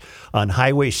Motorsports on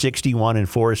Highway 61 in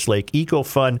Forest Lake.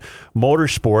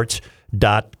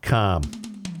 EcoFunMotorsports.com.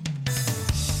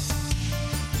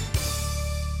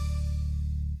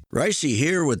 Ricey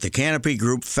here with the Canopy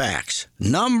Group facts.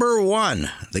 Number 1,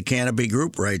 the Canopy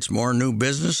Group writes more new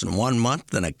business in 1 month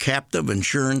than a captive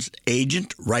insurance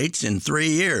agent writes in 3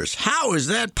 years. How is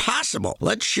that possible?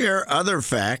 Let's share other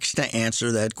facts to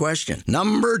answer that question.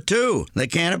 Number 2, the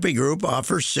Canopy Group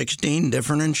offers 16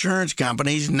 different insurance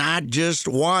companies, not just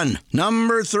one.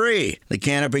 Number 3, the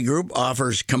Canopy Group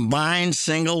offers combined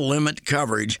single limit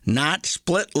coverage, not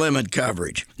split limit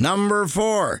coverage. Number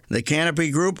 4, the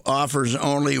Canopy Group offers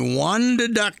only one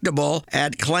deductible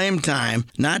at claim time,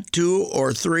 not 2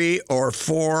 or 3 or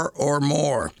 4 or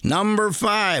more. Number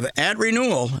 5, at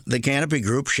renewal, the Canopy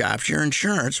Group shops your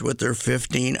insurance with their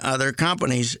 15 other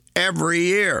companies every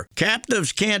year.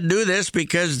 Captives can't do this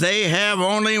because they have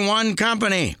only one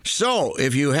company. So,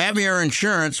 if you have your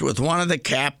insurance with one of the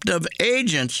captive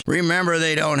agents, remember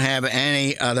they don't have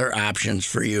any other options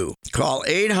for you. Call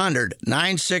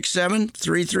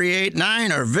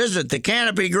 800-967-3389 or visit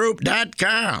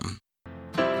thecanopygroup.com.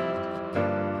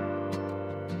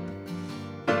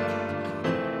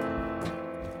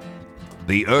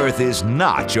 The Earth is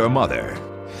not your mother.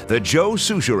 The Joe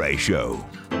Souchere Show.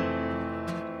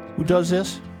 Who does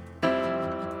this?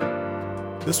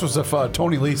 This was if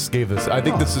Tony Leese gave this. I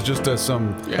think this is just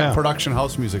some production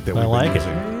house music that we've been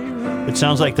using. It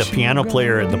sounds like the piano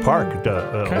player in the park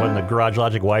when the Garage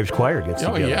Logic Wives Choir gets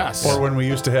together. Yes. Or when we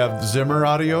used to have Zimmer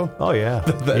audio. Oh, yeah.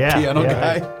 That piano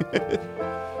guy.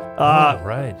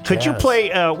 Right. Could you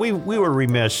play? We were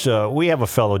remiss. We have a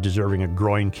fellow deserving a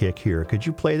groin kick here. Could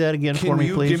you play that again for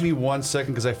me, please? Can you give me 1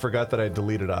 second because I forgot that I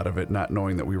deleted out of it, not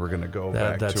knowing that we were going to go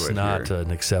back to it. That's not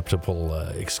an acceptable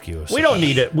excuse. We don't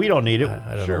need it. We don't need it.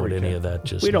 I don't know what any of that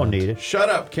just. We don't meant. need it. Shut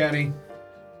up, Kenny.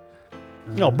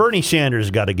 No, Bernie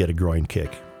Sanders got to get a groin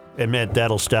kick. And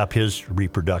that'll stop his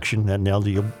reproduction.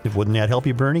 Wouldn't that help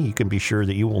you, Bernie? You can be sure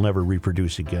that you will never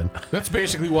reproduce again. That's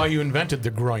basically why you invented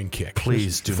the groin kick.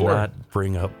 Please do not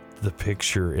bring up the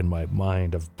picture in my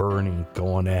mind of Bernie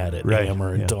going at it,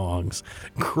 hammer and tongs.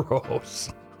 Gross.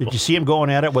 Did you see him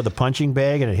going at it with a punching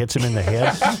bag and it hits him in the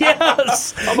head?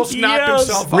 Yes. Almost knocked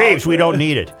himself out. Reeves, we don't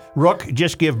need it. Rook,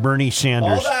 just give Bernie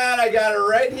Sanders. Hold on, I got it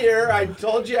right here. I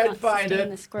told you I'd find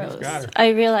it. This grows. I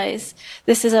realize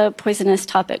this is a poisonous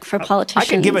topic for politicians,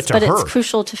 I can give it to but her, it's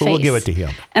crucial to face. We'll give it to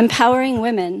him. Empowering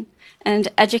women and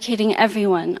educating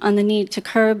everyone on the need to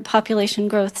curb population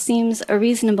growth seems a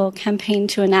reasonable campaign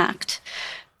to enact.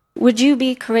 Would you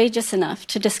be courageous enough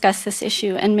to discuss this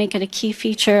issue and make it a key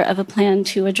feature of a plan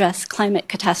to address climate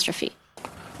catastrophe?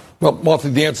 Well, Martha,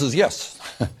 the answer is yes.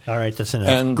 All right, that's enough.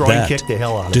 And groin that kick the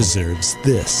hell out of deserves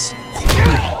this.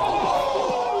 Yeah.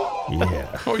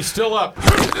 Oh, he's still up.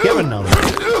 Give another.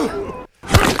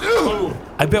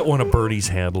 I bet one of Bertie's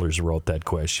handlers wrote that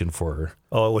question for her.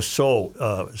 Oh, it was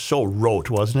so rote,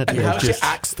 wasn't it? And It how was she just-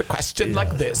 asks the question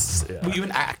like this. We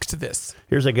even asked this.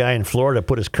 Here's a guy in Florida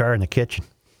put his car in the kitchen.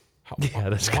 Yeah,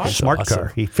 that's A smart awesome.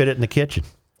 car. He fit it in the kitchen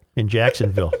in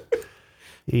Jacksonville.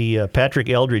 Patrick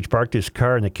Eldridge parked his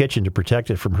car in the kitchen to protect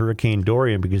it from Hurricane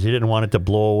Dorian because he didn't want it to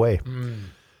blow away.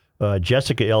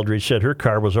 Jessica Eldridge said her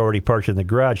car was already parked in the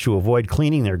garage to avoid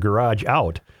cleaning their garage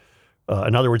out.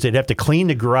 In other words, they'd have to clean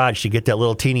the garage to get that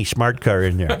little teeny smart car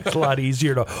in there. It's a lot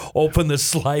easier to open the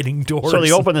sliding doors. So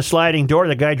they opened the sliding door.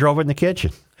 The guy drove in the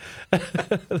kitchen.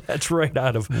 That's right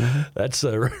out of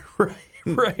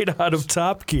right out of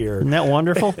Top Gear. Isn't that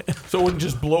wonderful? So it wouldn't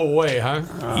just blow away,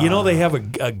 huh? You know, they have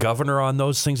a governor on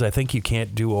those things. I think you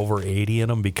can't do over 80 in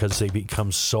them because they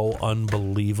become so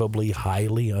unbelievably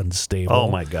highly unstable. Oh,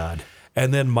 my God.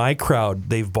 And then my crowd,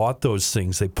 they've bought those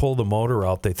things. They pull the motor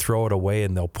out, they throw it away,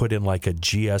 and they'll put in like a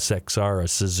GSXR, a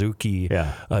Suzuki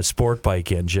sport bike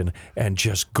engine, and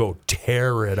just go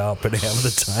tear it up and have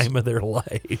the time of their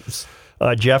lives.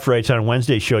 Jeff writes, on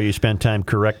Wednesday's show, you spent time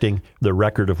correcting the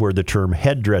record of where the term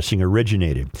head dressing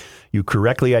originated. You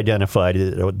correctly identified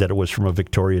that it was from a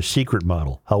Victoria's Secret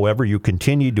model. However, you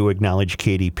continued to acknowledge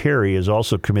Katy Perry as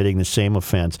also committing the same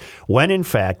offense, when in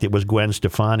fact it was Gwen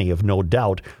Stefani of No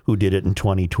Doubt who did it in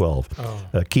 2012.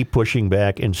 Keep pushing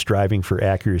back and striving for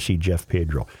accuracy, Jeff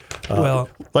Pedro. Well,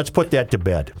 let's put that to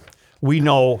bed. We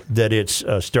know that it's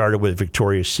started with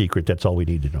Victoria's Secret. That's all we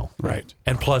need to know. Right.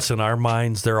 And plus, in our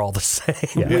minds, they're all the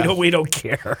same. Yeah. We don't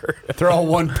care. They're all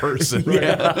one person.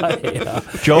 Yeah.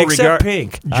 Joe, Except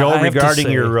Pink. Joe, I have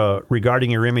to regarding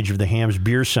your image of the Ham's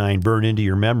beer sign burned into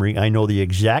your memory, I know the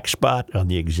exact spot on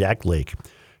the exact lake.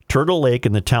 Turtle Lake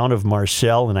in the town of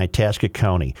Marcel in Itasca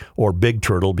County, or Big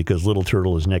Turtle because Little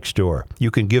Turtle is next door.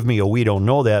 You can give me a we don't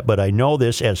know that, but I know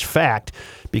this as fact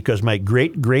because my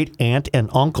great-great-aunt and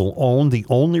uncle owned the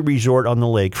only resort on the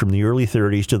lake from the early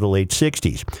 30s to the late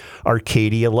 60s,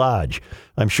 Arcadia Lodge.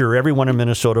 I'm sure everyone in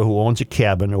Minnesota who owns a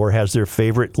cabin or has their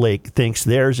favorite lake thinks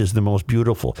theirs is the most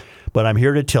beautiful. But I'm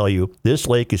here to tell you, this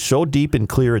lake is so deep and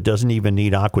clear it doesn't even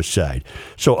need Aquacide.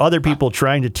 So other people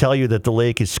trying to tell you that the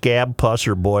lake is scab, pus,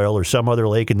 or boil, or some other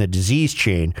lake in the disease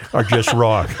chain are just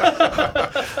wrong.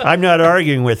 I'm not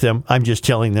arguing with them. I'm just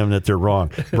telling them that they're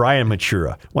wrong. Brian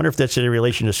Matura. Wonder if that's in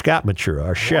relation to Scott Matura,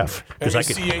 our chef.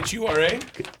 M-E-C-H-U-R-A?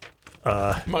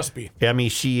 Must be.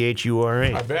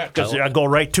 M-E-C-H-U-R-A. I bet. Because I go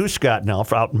right to Scott now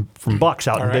from Bucks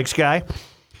out in Big Sky.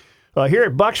 Here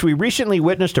at Bucks, we recently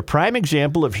witnessed a prime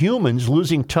example of humans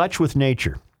losing touch with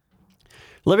nature.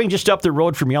 Living just up the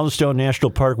road from Yellowstone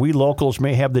National Park, we locals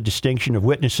may have the distinction of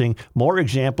witnessing more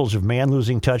examples of man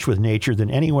losing touch with nature than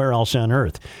anywhere else on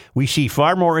Earth. We see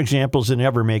far more examples than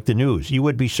ever make the news. You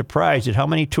would be surprised at how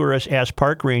many tourists ask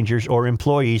park rangers or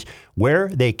employees where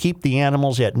they keep the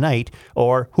animals at night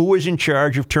or who is in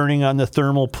charge of turning on the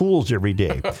thermal pools every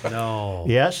day. No.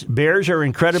 Yes, bears are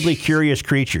incredibly curious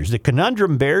creatures. The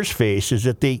conundrum bears face is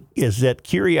that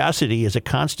curiosity is a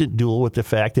constant duel with the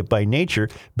fact that by nature,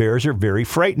 bears are very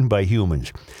frightened by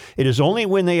humans. It is only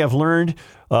when they have learned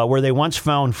where they once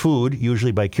found food,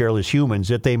 usually by careless humans,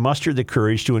 that they muster the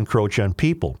courage to encroach on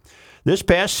people. This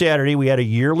past Saturday, we had a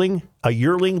yearling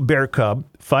bear cub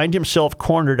find himself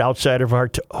cornered outside of our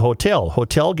hotel.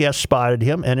 Hotel guests spotted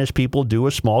him, and as people do,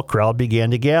 a small crowd began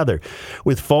to gather.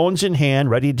 With phones in hand,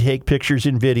 ready to take pictures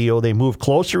and video, they moved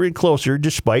closer and closer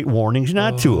despite warnings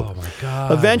not to. Oh, my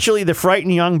God. Eventually, the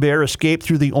frightened young bear escaped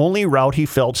through the only route he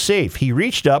felt safe. He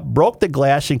reached up, broke the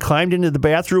glass, and climbed into the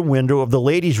bathroom window of the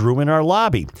ladies' room in our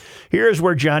lobby. Here's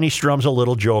where Johnny strums a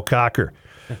little Joe Cocker.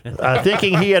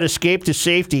 Thinking he had escaped to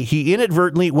safety, he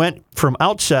inadvertently went from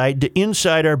outside to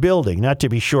inside our building. Not to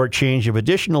be shortchanged of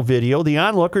additional video, the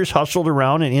onlookers hustled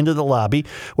around and into the lobby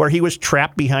where he was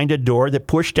trapped behind a door that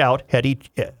pushed out had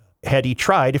he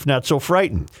tried, if not so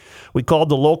frightened. We called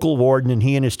the local warden, and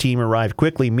he and his team arrived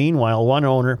quickly. Meanwhile, one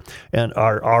owner and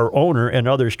our owner and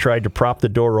others tried to prop the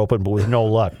door open, but with no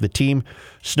luck. The team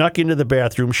snuck into the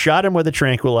bathroom, shot him with a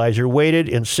tranquilizer, waited,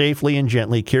 and safely and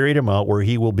gently carried him out where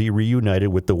he will be reunited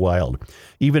with the wild.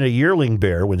 Even a yearling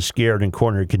bear, when scared and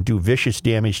cornered, can do vicious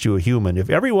damage to a human. If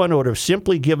everyone would have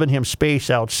simply given him space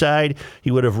outside,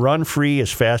 he would have run free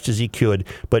as fast as he could,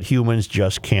 but humans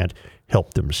just can't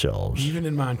help themselves. Even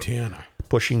in Montana.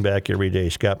 Pushing back every day.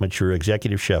 Scott Mature,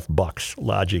 Executive Chef, Bucks,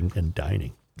 Lodging and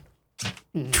Dining.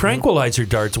 Tranquilizer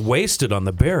darts wasted on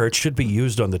the bear. It should be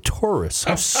used on the tourists.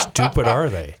 How stupid are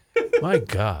they? My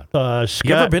God. Scott,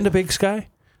 you ever been to Big Sky?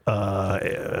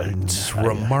 It's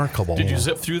remarkable. Did you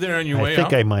zip through there on your way I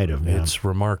think out? I might have. Yeah. It's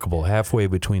remarkable. Halfway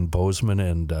between Bozeman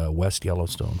and West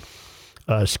Yellowstone.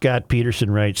 Scott Peterson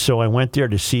writes, so I went there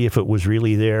to see if it was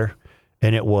really there.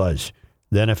 And it was.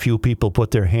 Then a few people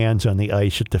put their hands on the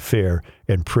ice at the fair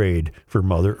and prayed for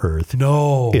Mother Earth.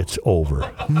 No. It's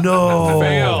over. No.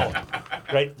 Fail.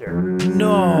 Right there.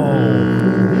 No.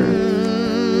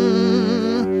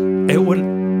 It would.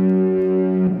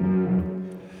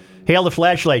 Hail the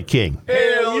Flashlight King.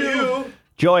 Hail you.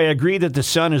 Joe, I agree that the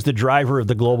sun is the driver of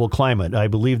the global climate. I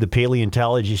believe the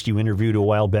paleontologist you interviewed a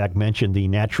while back mentioned the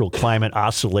natural climate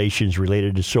oscillations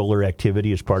related to solar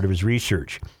activity as part of his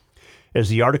research. As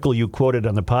the article you quoted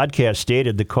on the podcast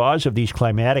stated, the cause of these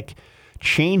climatic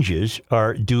changes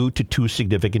are due to two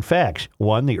significant facts.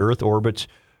 One, the Earth orbits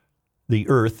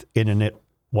in an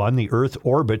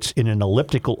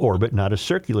elliptical orbit, not a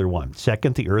circular one.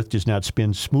 Second, the Earth does not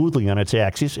spin smoothly on its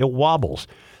axis; it wobbles.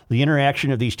 The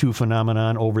interaction of these two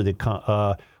phenomena over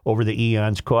the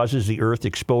eons causes the Earth's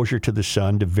exposure to the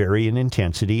sun to vary in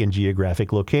intensity and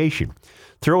geographic location.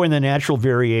 Throw in the natural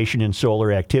variation in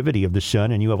solar activity of the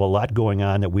sun, and you have a lot going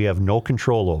on that we have no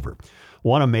control over.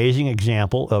 One amazing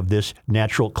example of this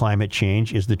natural climate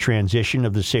change is the transition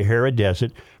of the Sahara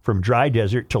Desert from dry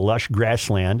desert to lush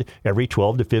grassland every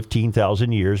 12 to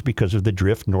 15,000 years because of the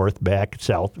drift north back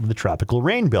south of the tropical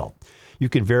rain belt. You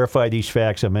can verify these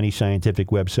facts on many scientific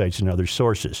websites and other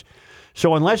sources.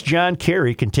 So unless John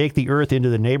Kerry can take the Earth into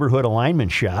the neighborhood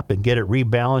alignment shop and get it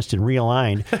rebalanced and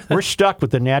realigned, we're stuck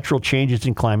with the natural changes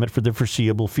in climate for the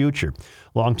foreseeable future.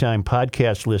 Longtime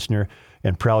podcast listener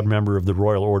and proud member of the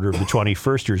Royal Order of the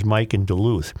 21sters, Mike in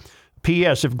Duluth.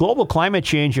 P.S. If global climate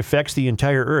change affects the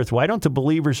entire Earth, why don't the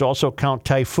believers also count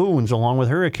typhoons along with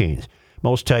hurricanes?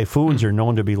 Most typhoons are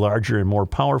known to be larger and more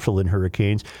powerful than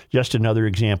hurricanes. Just another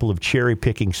example of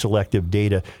cherry-picking selective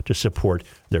data to support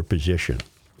their position.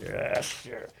 Yes,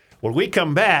 sir. When we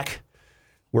come back,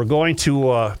 we're going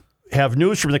to have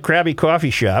news from the Krabby Coffee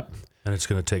Shop. And it's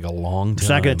going to take a long time. It's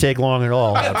not going to take long at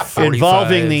all.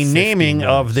 Involving the naming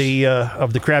of the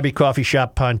Krabby Coffee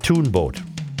Shop pontoon boat.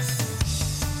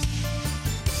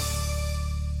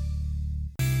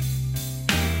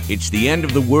 It's the end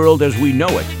of the world as we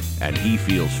know it, and he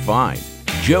feels fine.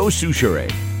 Joe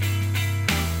Souchere.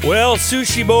 Well,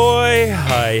 Sushi Boy,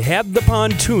 I had the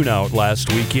pontoon out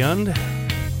last weekend.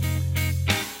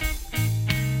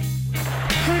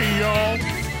 Hey, y'all.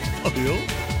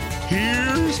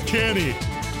 Here's Kenny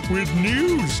with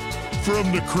news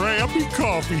from the Krabby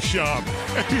Coffee Shop.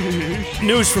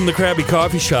 News from the Krabby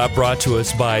Coffee Shop brought to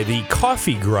us by the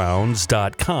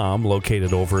coffeegrounds.com,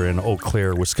 located over in Eau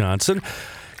Claire, Wisconsin.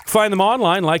 Find them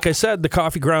online. Like I said,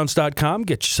 thecoffeegrounds.com.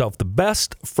 Get yourself the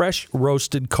best fresh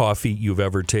roasted coffee you've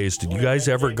ever tasted. You guys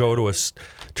ever go to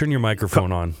turn your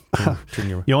microphone on.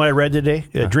 You know what I read today?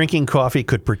 Drinking coffee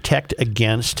could protect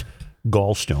against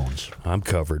gallstones. I'm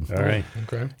covered. All right.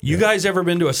 Okay. You guys ever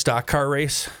been to a stock car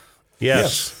race?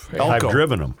 Yes. I've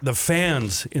driven them. The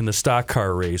fans in the stock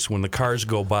car race, when the cars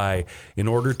go by, in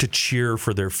order to cheer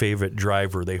for their favorite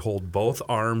driver, they hold both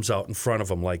arms out in front of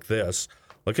them like this.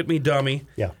 Look at me, dummy.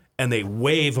 Yeah. And they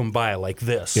wave them by like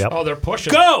this. Yep. Oh, they're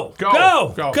pushing. Go!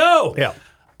 Go! Yeah.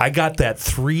 I got that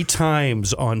 3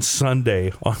 times on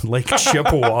Sunday on Lake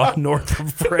Chippewa, north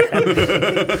of Brandon.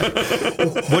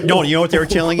 No, you know what they were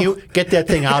telling you? Get that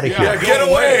thing out of here. Get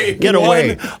away. Get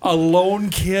away. A lone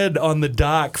kid on the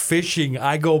dock fishing.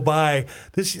 I go by.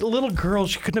 This little girl,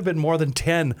 she couldn't have been more than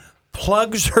 10,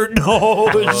 plugs her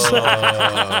nose. Here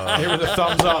with a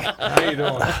thumbs up. How you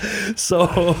doing?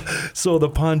 So the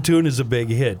pontoon is a big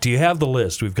hit. Do you have the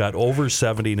list? We've got over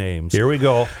 70 names. Here we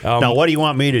go. Now, what do you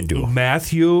want me to do?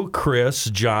 Matthew, Chris,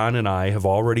 John, and I have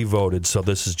already voted, so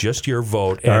this is just your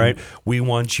vote. And all right. We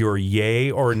want your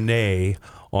yay or nay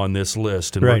on this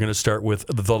list. And we're going to start with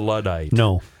the Luddite.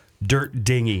 No. Dirt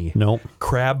Dinghy. Nope.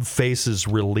 Crab Faces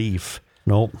Relief.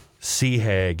 Nope. Sea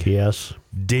Hag. Yes.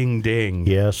 Ding Ding.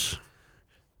 Yes.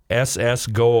 SS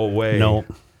Go Away. No.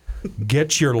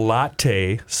 Get your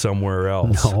latte somewhere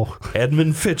else. No.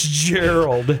 Edmund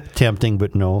Fitzgerald. Tempting,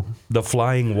 but no. The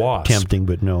Flying Wasp. Tempting,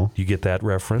 but no. You get that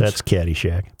reference? That's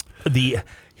Caddyshack.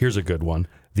 Here's a good one.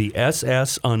 The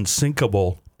SS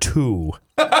Unsinkable 2.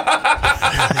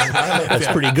 That's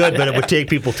pretty good, but it would take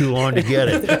people too long to get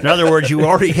it. In other words, you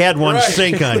already had one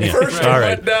sink on you. First all one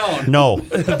right. went down. No.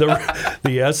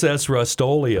 The SS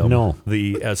Rust-Oleum. No.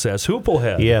 The SS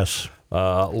Hooplehead. Yes.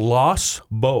 Lost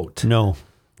Boat. No.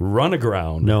 Run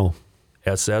Aground. No.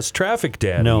 SS Traffic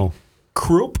Daddy. No.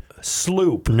 Croup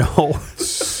Sloop. No.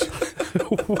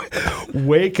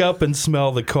 Wake Up and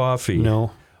Smell the Coffee.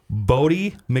 No.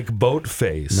 Boaty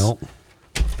McBoatface. Nope.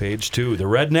 Page 2. The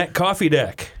Redneck Coffee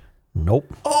Deck.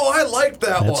 Nope. Oh, I like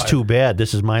that one. That's too bad.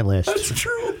 This is my list. That's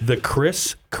true. The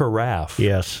Chris Carafe.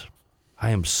 Yes. I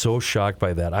am so shocked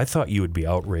by that. I thought you would be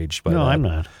outraged by that. No, I'm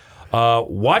not.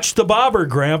 Watch the bobber,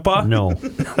 Grandpa. No.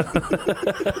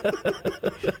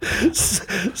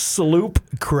 Sloop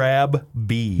Crab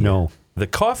B. No. The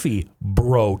Coffee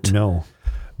Broat. No.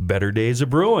 Better Days of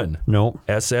Brewing. No.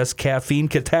 SS Caffeine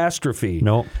Catastrophe.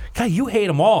 No. God, you hate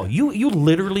them all. You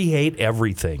literally hate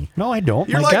everything. No, I don't.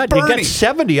 You're My like God, you Bernie. got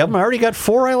 70 of them. I already got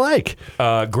 4 I like.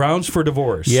 Grounds for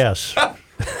Divorce. Yes.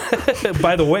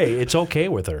 By the way, it's okay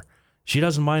with her. She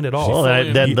doesn't mind at all.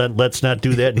 Well, then let's not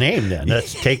do that name then.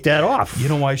 Let's take that off. You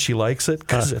know why she likes it?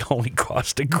 Because it only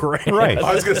cost $1,000. Right.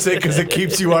 I was going to say because it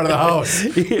keeps you out of the house.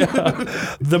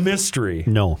 Yeah. The Mystery.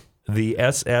 No. The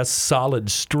SS Solid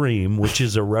Stream, which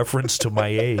is a reference to my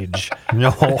age.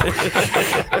 No.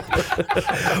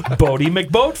 Bodie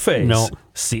McBoatface. No.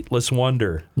 Seatless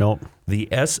Wonder. No. The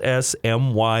SS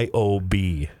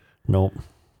MYOB. No.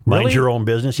 Mind Really? your own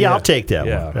business. Yeah, I'll take that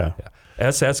Yeah. one. Yeah.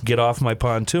 SS Get Off My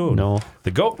Pontoon. No.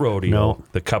 The Goat Rodeo. No.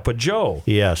 The Cup of Joe.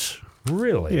 Yes.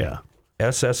 Really? Yeah.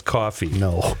 SS Coffee.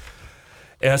 No.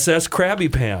 SS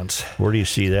Krabby Pants. Where do you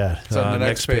see that? It's on the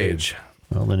next page.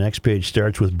 Well, the next page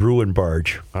starts with Brew and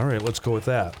Barge. All right, let's go with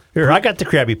that. Here, I got the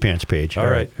Krabby Pants page. All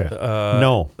right.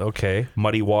 No. Okay.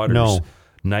 Muddy Waters. No.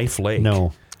 Knife Lake.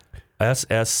 No.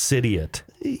 SS Cidiot.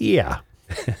 Yeah.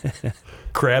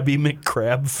 Krabby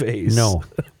McCrab Face. No.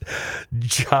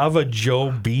 Java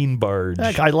Joe Bean Barge.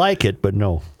 I like it, but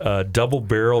no. Double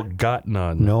Barrel Got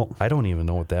None. No. I don't even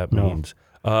know what that No. means.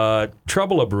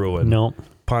 Trouble a Brewin'. No.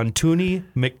 Pontoony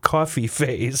McCoffee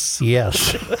Face.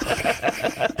 Yes.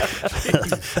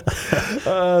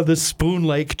 The Spoon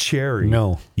Lake Cherry.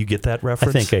 No. You get that I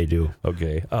reference? think I do.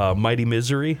 Okay. Mighty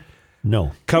Misery.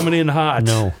 No. Coming in hot.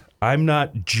 No. I'm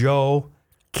not Joe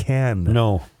Ken.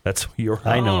 No. That's your.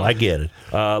 I know. I get it.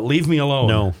 Leave Me Alone.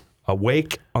 No.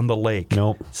 Awake on the Lake.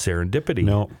 No. Serendipity.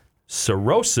 No.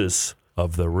 Cirrhosis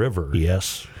of the River.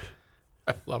 Yes.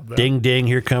 I love that. Ding, ding.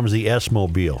 Here comes the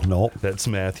S-mobile. Nope. That's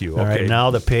Matthew. All Okay. right. Now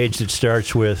the page that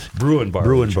starts with Bruin Barge.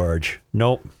 Brew and Barge.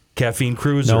 Nope. Caffeine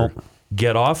Cruiser. Nope.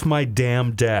 Get Off My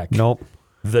Damn Deck. Nope.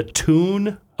 The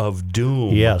Tune of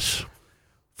Doom. Yes.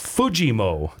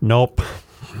 Fujimo. Nope.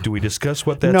 Do we discuss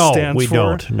what that No, stands we for?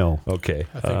 don't. No. Okay.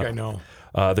 I think I know.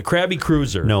 The Krabby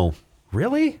Cruiser. No.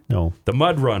 Really? No. The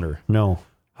Mud Runner. No.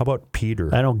 How about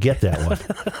Peter? I don't get that one.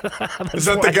 Is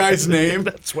that the guy's name?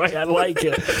 That's why I like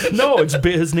it. No,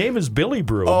 his name is Billy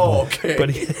Brew. Oh, okay. But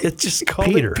it's just called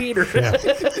Peter. it Peter. Yeah.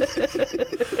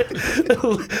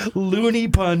 Looney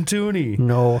Pontoony.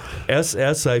 No.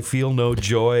 SS I Feel No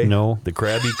Joy. No. The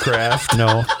Krabby Craft.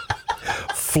 No.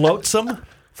 Flotsam.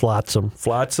 Flotsam.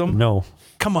 Flotsam. No.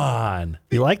 Come on.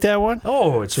 You like that one?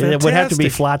 Oh, it's It fantastic. would have to be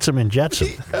Flotsam and Jetsam.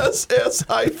 SS,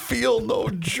 I feel no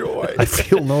joy. I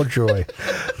feel no joy.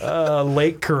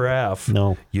 Lake Carafe.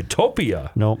 No. Utopia.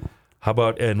 Nope. How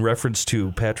about in reference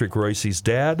to Patrick Royce's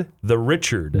dad, the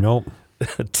Richard? Nope.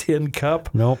 Tin Cup.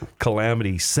 Nope.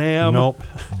 Calamity Sam. Nope.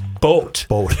 Boat.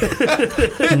 Boat.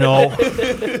 No.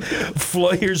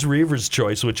 Here's Reaver's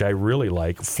Choice, which I really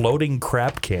like. Floating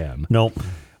Crap Can. Nope.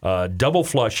 Double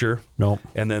Flusher. Nope.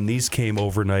 And then these came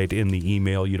overnight in the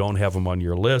email. You don't have them on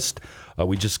your list.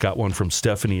 We just got one from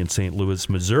Stephanie in St. Louis,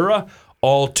 Missouri.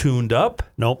 All Tuned Up.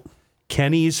 Nope.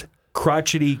 Kenny's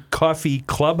Crotchety Coffee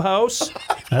Clubhouse.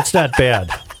 That's not bad.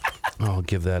 I'll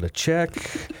give that a check.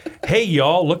 Hey,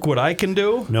 y'all, look what I can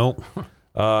do. Nope.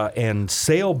 And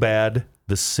Sailbad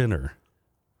the Sinner,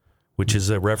 which is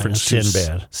a reference to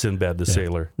Sinbad. Sinbad the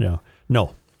Sailor. No.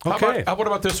 No. Okay. What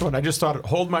about this one? I just thought,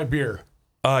 Hold My Beer.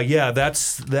 Yeah, that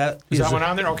Is that one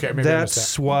on there? Okay, maybe I missed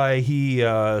that's that. why he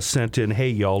sent in, hey,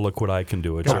 y'all, look what I can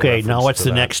do. It's a Okay, reference now what's to the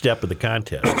that. next step of the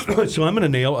contest? So I'm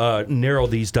going to narrow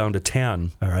these down to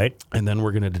 10. All right. And then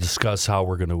we're going to discuss how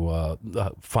we're going to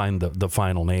find the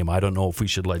final name. I don't know if we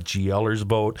should let GLers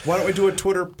vote. Why don't we do a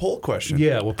Twitter poll question?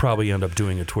 Yeah, we'll probably end up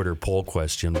doing a Twitter poll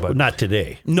question. But Not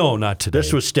today. no, not today.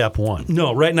 This was step one.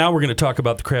 No, right now we're going to talk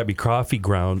about the Krabby Coffee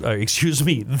Ground.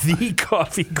 The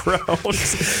Coffee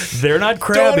Grounds. They're not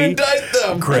Krabby. Don't indict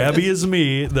them. Krabby is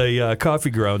me. The Coffee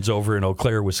Grounds over in Eau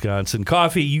Claire, Wisconsin.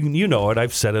 Coffee, you know it.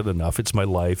 I've said it enough. It's my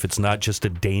life. It's not just a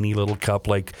dainty little cup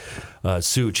like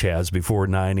Such has before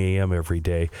 9 a.m. every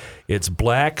day. It's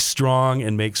black, strong,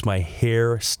 and makes my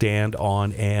hair stand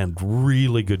on end.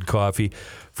 Really good coffee.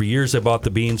 For years, I bought the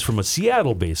beans from a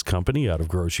Seattle-based company out of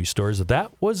grocery stores.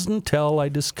 That was until I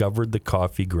discovered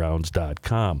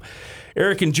thecoffeegrounds.com.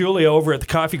 Eric and Julia over at the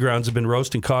Coffee Grounds have been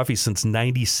roasting coffee since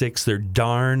 '96. They're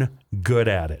darn good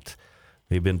at it.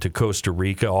 They've been to Costa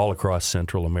Rica, all across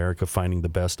Central America, finding the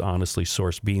best honestly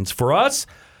sourced beans. For us,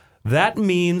 That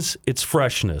means it's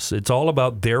freshness. It's all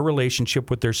about their relationship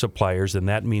with their suppliers, and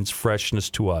that means freshness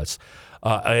to us.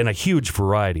 And a huge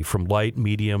variety from light,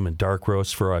 medium, and dark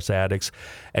roast for us addicts,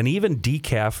 and even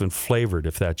decaf and flavored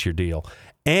if that's your deal.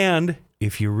 And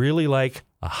if you really like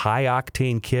a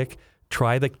high-octane kick,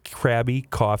 try the Krabby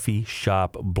Coffee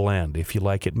Shop blend. If you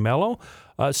like it mellow,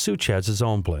 Such has his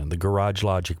own blend, the Garage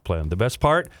Logic blend. The best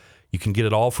part, you can get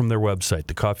it all from their website,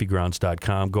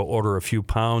 thecoffeegrounds.com. Go order a few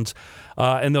pounds,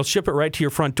 and they'll ship it right to your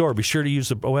front door. Be sure to use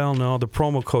the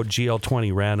promo code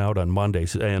GL20 ran out on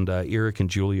Mondays, and Eric and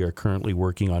Julie are currently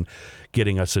working on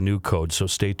getting us a new code, so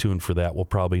stay tuned for that. We'll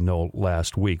probably know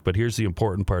last week. But here's the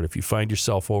important part. If you find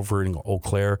yourself over in Eau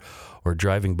Claire or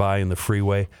driving by in the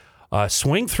freeway,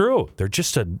 swing through. They're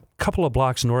just a couple of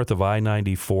blocks north of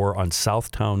I-94 on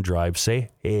Southtown Drive.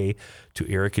 Say hey to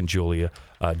Eric and Julie.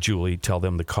 Tell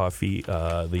them the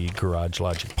Garage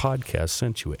Logic podcast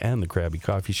sent you, and the Krabby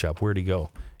Coffee Shop. Where'd he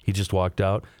go? He just walked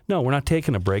out? No, we're not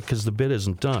taking a break because the bit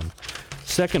isn't done.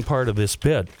 Second part of this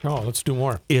bit. Oh, let's do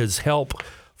more. Is help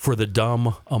for the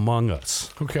dumb among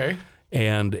us. Okay.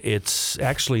 And it's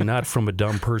actually not from a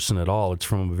dumb person at all. It's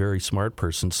from a very smart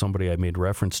person, somebody I made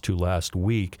reference to last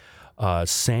week.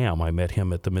 Sam, I met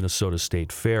him at the Minnesota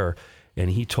State Fair, and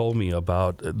he told me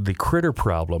about the critter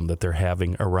problem that they're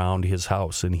having around his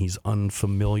house, and he's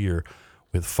unfamiliar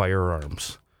with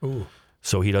firearms. Ooh.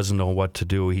 So he doesn't know what to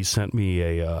do. He sent me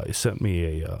a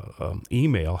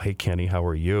email. Hey, Kenny, how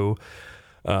are you?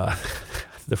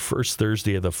 The first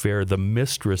Thursday of the fair, the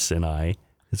mistress and I,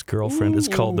 his girlfriend is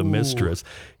called the mistress.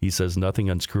 He says,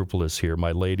 nothing unscrupulous here.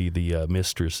 My lady, the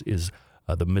mistress, is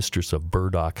the mistress of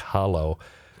Burdock Hollow.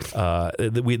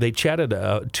 They chatted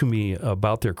to me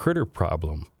about their critter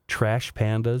problem. Trash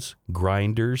pandas,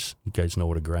 grinders. You guys know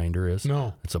what a grinder is?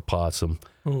 No. It's a possum.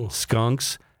 Ooh.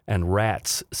 Skunks and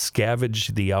rats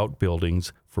scavenge the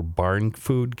outbuildings for barn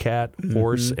food cat,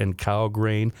 horse and cow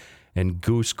grain, and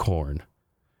goose corn.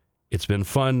 It's been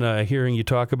fun hearing you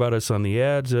talk about us on the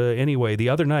ads. Anyway, the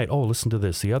other night, listen to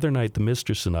this. The other night, the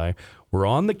mistress and I were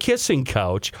on the kissing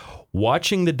couch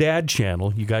watching the Dad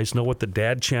Channel. You guys know what the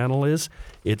Dad Channel is?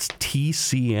 It's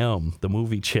TCM, the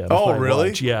movie channel. Oh, really?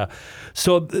 Watch. Yeah.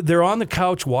 So they're on the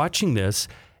couch watching this,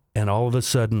 and all of a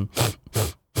sudden,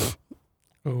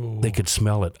 they could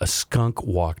smell it. A skunk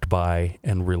walked by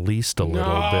and released a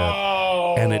little bit.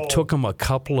 And it took them a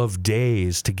couple of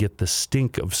days to get the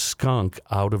stink of skunk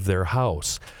out of their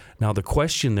house. Now, the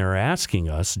question they're asking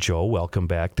us, Joe, welcome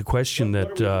back. The question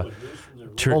that...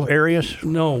 areas?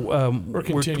 No,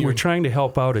 we're trying to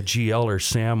help out a GLer,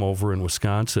 Sam, over in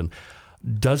Wisconsin.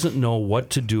 Doesn't know what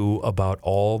to do about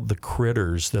all the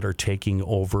critters that are taking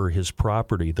over his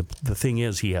property. The thing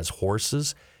is, he has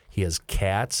horses, he has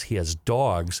cats, he has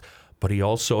dogs, but he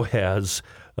also has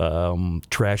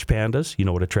trash pandas. You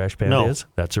know what a trash panda is?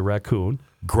 That's a raccoon.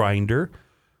 Grinder,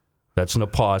 that's an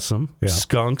opossum. Yeah.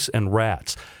 Skunks and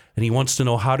rats. And he wants to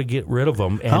know how to get rid of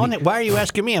them. And why are you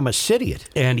asking me? I'm a idiot.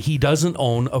 And he doesn't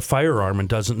own a firearm and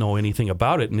doesn't know anything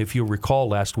about it. And if you recall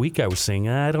last week, I was saying,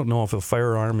 I don't know if a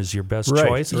firearm is your best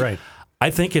choice. Right. I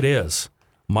think it is.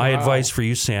 My advice for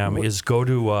you, Sam, is go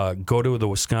to the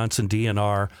Wisconsin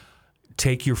DNR,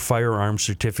 take your firearm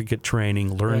certificate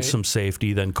training, learn some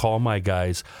safety, then call my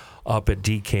guys up at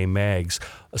DK Mags.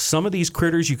 Some of these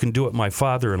critters you can do what my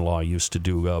father-in-law used to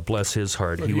do. Bless his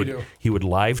heart. He would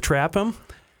live trap them,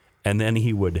 and then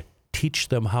he would teach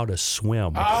them how to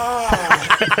swim.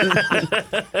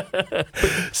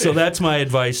 So that's my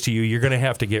advice to you. You're going to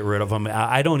have to get rid of them.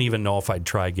 I don't even know if I'd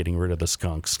try getting rid of the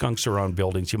skunks. Skunks are on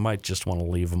buildings. You might just want to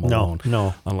leave them alone.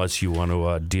 No. Unless you want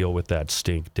to deal with that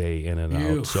stink day in and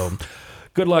out. So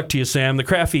good luck to you, Sam. The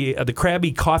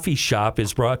Krabby Coffee Shop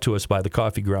is brought to us by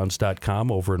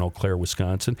thecoffeegrounds.com over in Eau Claire,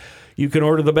 Wisconsin. You can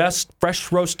order the best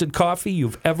fresh roasted coffee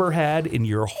you've ever had in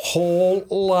your whole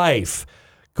life.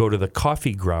 Go to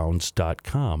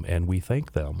thecoffeegrounds.com, and we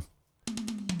thank them.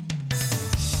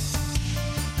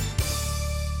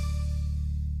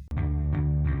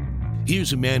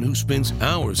 Here's a man who spends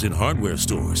hours in hardware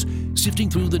stores, sifting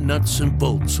through the nuts and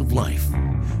bolts of life.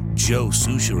 Joe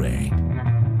Soucheray.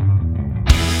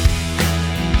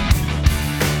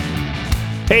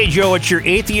 Hey, Joe, it's your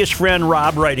atheist friend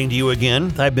Rob writing to you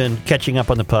again. I've been catching up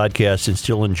on the podcast and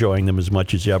still enjoying them as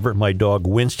much as ever. My dog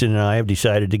Winston and I have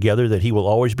decided together that he will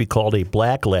always be called a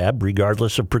black lab,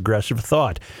 regardless of progressive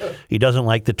thought. He doesn't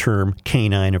like the term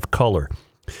canine of color.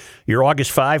 Your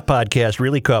August 5 podcast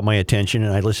really caught my attention,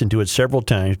 and I listened to it several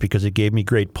times because it gave me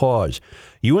great pause.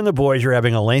 You and the boys are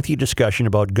having a lengthy discussion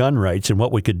about gun rights and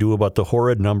what we could do about the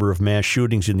horrid number of mass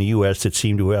shootings in the U.S. that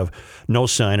seem to have no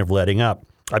sign of letting up.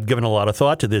 I've given a lot of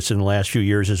thought to this in the last few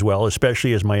years as well,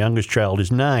 especially as my youngest child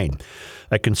is 9.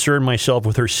 I concern myself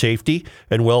with her safety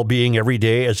and well-being every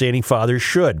day, as any father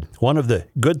should. One of the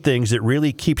things that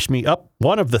really keeps me up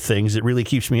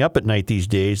at night these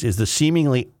days is the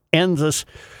seemingly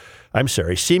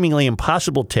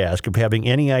impossible task of having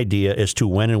any idea as to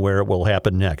when and where it will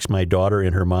happen next. My daughter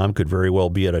and her mom could very well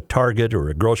be at a Target or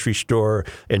a grocery store,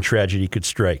 and tragedy could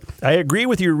strike. I agree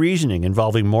with your reasoning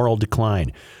involving moral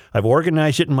decline. I've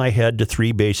organized it in my head to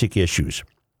 3 basic issues.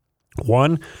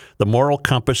 1, the moral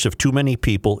compass of too many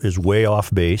people is way off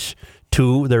base.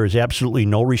 2, there is absolutely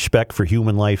no respect for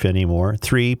human life anymore.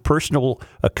 3, personal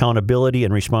accountability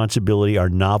and responsibility are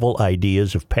novel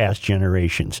ideas of past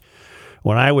generations.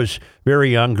 When I was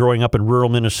very young, growing up in rural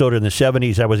Minnesota in the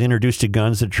 70s, I was introduced to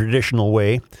guns the traditional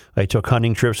way. I took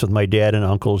hunting trips with my dad and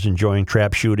uncles, enjoying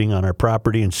trap shooting on our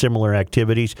property and similar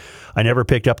activities. I never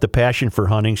picked up the passion for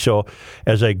hunting, so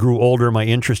as I grew older, my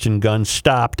interest in guns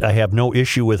stopped. I have no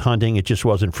issue with hunting. It just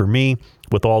wasn't for me.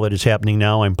 With all that is happening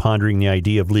now, I'm pondering the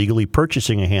idea of legally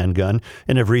purchasing a handgun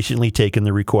and have recently taken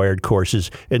the required courses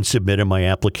and submitted my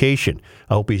application.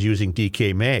 I hope he's using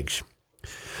DK mags.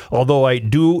 Although I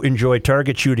do enjoy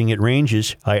target shooting at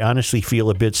ranges, I honestly feel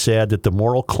a bit sad that the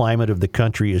moral climate of the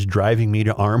country is driving me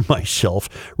to arm myself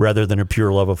rather than a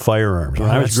pure love of firearms. When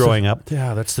I was growing up...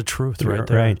 Yeah, that's the truth right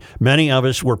there. Right. Many of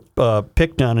us were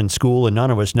picked on in school, and none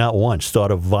of us, not once,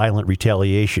 thought of violent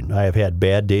retaliation. I have had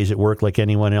bad days at work like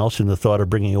anyone else, and the thought of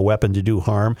bringing a weapon to do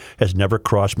harm has never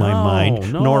crossed my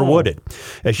mind, nor would it.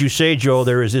 As you say, Joe,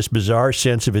 there is this bizarre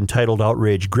sense of entitled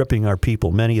outrage gripping our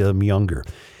people, many of them younger.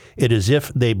 It is as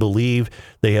if they believe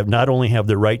they have not only have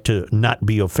the right to not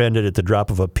be offended at the drop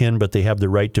of a pin, but they have the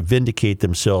right to vindicate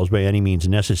themselves by any means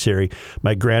necessary.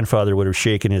 My grandfather would have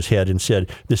shaken his head and said,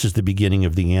 this is the beginning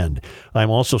of the end. I'm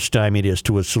also stymied as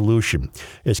to a solution.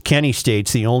 As Kenny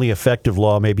states, the only effective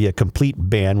law may be a complete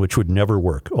ban, which would never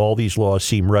work. All these laws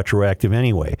seem retroactive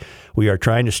anyway. We are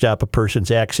trying to stop a person's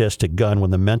access to gun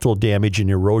when the mental damage and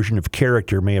erosion of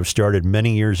character may have started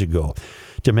many years ago.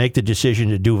 To make the decision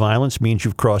to do violence means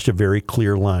you've crossed a very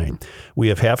clear line. We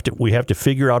have to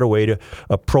figure out a way to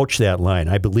approach that line.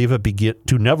 I believe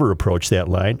to never approach that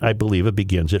line. I believe it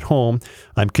begins at home.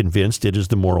 I'm convinced it is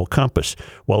the moral compass.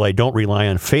 While I don't rely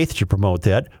on faith to promote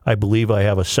that, I believe I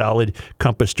have a solid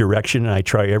compass direction, and I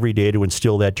try every day to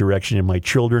instill that direction in my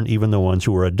children, even the ones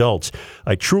who are adults.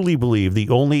 I truly believe the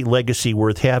only legacy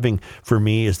worth having for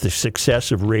me is the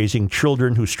success of raising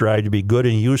children who strive to be good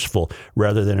and useful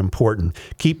rather than important.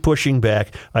 Keep pushing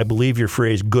back. I believe your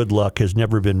phrase, good luck, has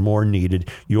never been more needed.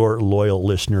 Your loyal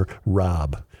listener,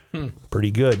 Rob.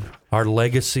 Pretty good. Our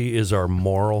legacy is our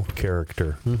moral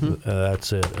character.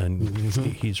 That's it. And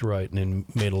he's right, and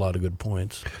he made a lot of good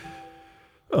points.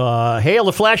 Hail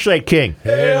the Flashlight King.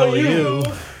 Hail you.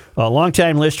 A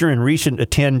longtime listener and recent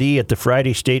attendee at the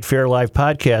Friday State Fair Live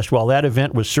podcast. While that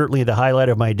event was certainly the highlight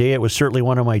of my day, it was certainly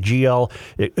one of my GL.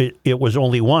 It was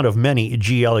only one of many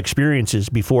GL experiences.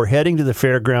 Before heading to the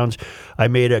fairgrounds, I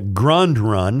made a grand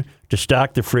run to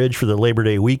stock the fridge for the Labor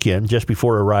Day weekend. Just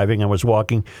before arriving, I was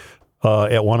waiting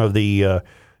at one of the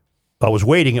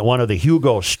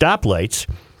Hugo stoplights,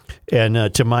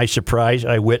 and to my surprise,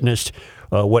 I witnessed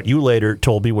what you later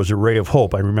told me was a ray of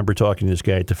hope. I remember talking to this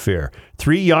guy at the fair.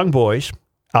 3 young boys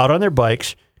out on their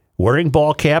bikes, wearing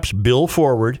ball caps, bill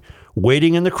forward,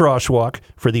 waiting in the crosswalk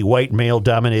for the white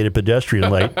male-dominated pedestrian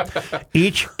light,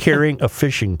 each carrying a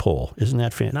fishing pole. Isn't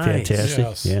that fantastic?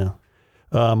 Yes. Yeah.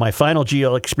 My final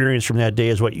GL experience from that day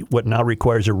is what now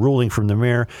requires a ruling from the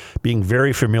mayor. Being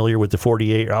very familiar with the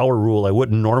 48-hour rule, I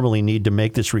wouldn't normally need to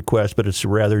make this request, but it's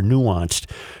rather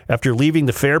nuanced. After leaving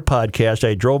the fair podcast,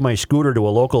 I drove my scooter to a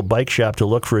local bike shop to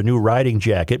look for a new riding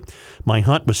jacket. My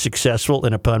hunt was successful,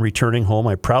 and upon returning home,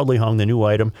 I proudly hung the new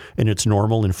item in its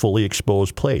normal and fully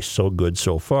exposed place. So good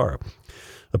so far.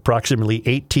 Approximately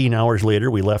 18 hours later,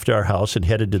 we left our house and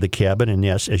headed to the cabin. And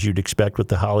yes, as you'd expect with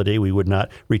the holiday, we would not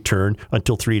return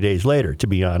until 3 days later. To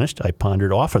be honest, I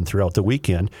pondered often throughout the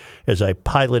weekend as I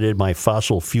piloted my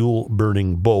fossil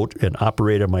fuel-burning boat and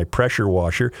operated my pressure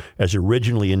washer as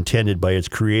originally intended by its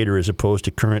creator as opposed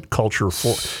to current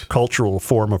cultural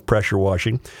form of pressure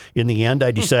washing. In the end,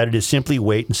 I decided to simply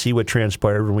wait and see what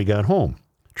transpired when we got home.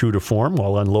 True to form,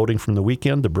 while unloading from the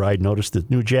weekend, the bride noticed the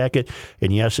new jacket,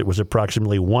 and yes, it was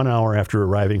approximately 1 hour after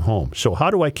arriving home. So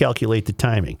how do I calculate the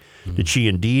timing? Did she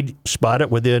indeed spot it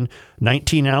within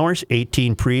 19 hours,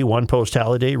 18 pre, 1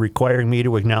 post-holiday, requiring me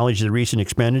to acknowledge the recent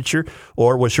expenditure,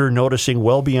 or was her noticing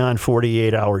well beyond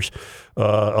 48 hours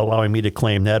allowing me to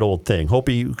claim that old thing. Hope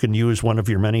you can use one of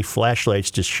your many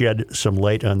flashlights to shed some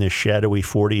light on this shadowy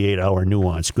 48-hour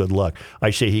nuance. Good luck. I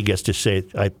say he gets to say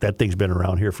that thing's been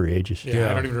around here for ages.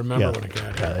 Yeah, I don't even remember when it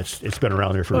got here. It's been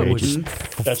around there for ages.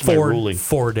 That's my ruling.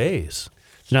 4 days.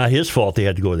 It's not his fault they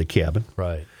had to go to the cabin.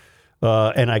 Right.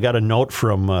 And I got a note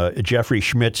from Jeffrey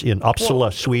Schmitz in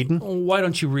Uppsala, Sweden. Why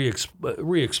don't you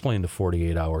re-explain the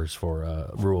 48 hours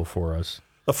rule for us?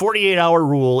 A 48-hour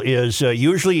rule is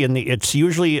usually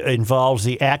involves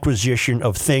the acquisition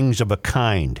of things of a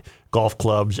kind: golf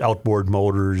clubs, outboard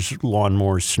motors,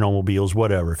 lawnmowers, snowmobiles,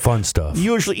 whatever. Fun stuff.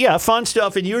 Usually, fun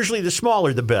stuff, and usually the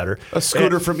smaller the better. A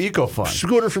scooter from EcoFun.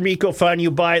 Scooter from EcoFun.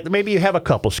 You buy it. Maybe you have a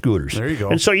couple scooters. There you go.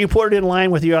 And so you put it in line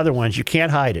with the other ones. You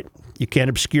can't hide it. You can't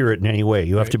obscure it in any way.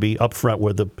 You have to be upfront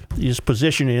with you just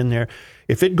position it in there.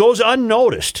 If it goes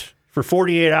unnoticed for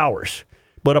 48 hours,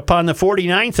 but upon the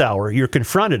 49th hour, you're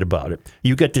confronted about it,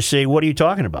 you get to say, what are you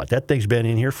talking about? That thing's been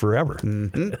in here forever.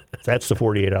 Mm-hmm. That's the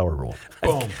 48-hour rule.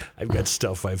 Boom. I've got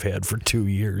stuff I've had for 2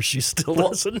 years. She still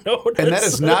doesn't notice. And that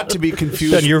is not to be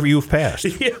confused. Then you've passed.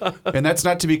 Yeah. And that's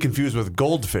not to be confused with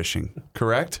gold fishing,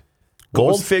 correct?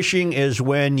 Gold fishing is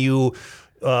when you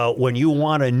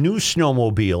want a new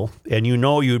snowmobile and you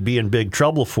know you'd be in big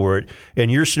trouble for it,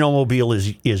 and your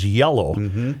snowmobile is yellow,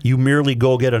 you merely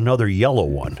go get another yellow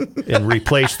one and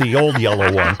replace the old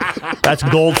yellow one. That's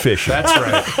gold fishing. That's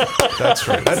right. That's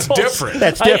right. That's different.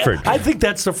 That's different. I think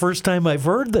that's the first time I've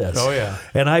heard this. Oh, yeah.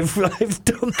 And I've done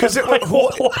that my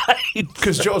whole life.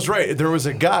 Because Joe's right. There was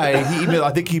a guy,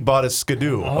 I think he bought a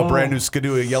Skidoo, a brand new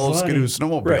Skidoo, a yellow Skidoo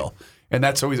snowmobile. Right. And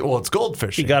that's always, it's gold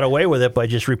fishing. He got away with it by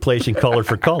just replacing color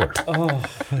for color.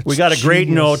 We got a great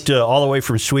note all the way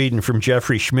from Sweden from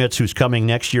Jeffrey Schmitz, who's coming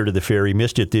next year to the fair. He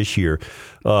missed it this year.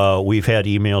 We've had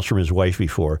emails from his wife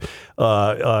before.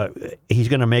 He's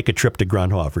going to make a trip to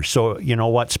Grundhofer. So you know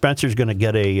what? Spencer's going to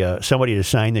get somebody to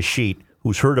sign the sheet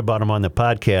who's heard about him on the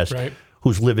podcast,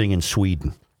 who's living in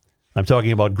Sweden. I'm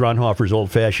talking about Grundhofer's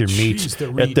old-fashioned meats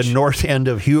at the north end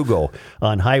of Hugo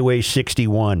on Highway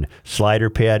 61. Slider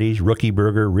patties, rookie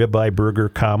burger, ribeye burger,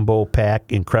 combo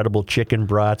pack, incredible chicken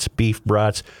brats, beef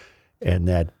brats, and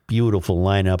that beautiful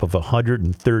lineup of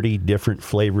 130 different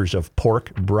flavors of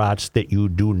pork brats that you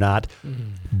do not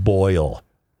boil.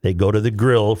 They go to the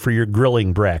grill for your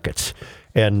grilling brackets.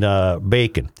 And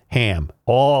bacon, ham,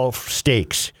 all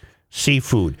steaks,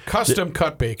 seafood. Custom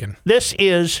cut bacon. This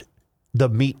is the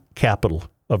meat capital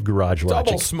of Garage Logic.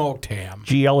 Double smoked ham.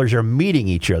 GLers are meeting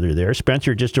each other there.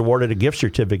 Spencer just awarded a gift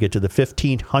certificate to the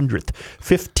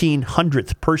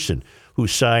 1500th person who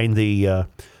signed the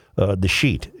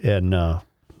sheet, and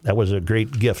that was a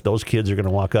great gift. Those kids are going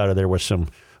to walk out of there with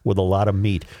a lot of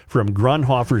meat from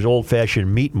Grundhofer's Old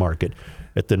Fashioned Meat Market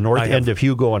at the north end of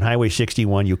Hugo on Highway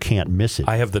 61. You can't miss it.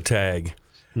 I have the tag.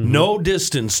 No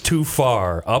distance too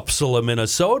far. Uppsala,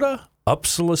 Minnesota.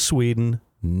 Uppsala, Sweden.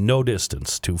 No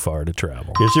distance too far to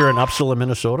travel. Is there an Uppsala,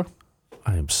 Minnesota?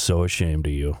 I am so ashamed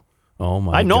of you. Oh,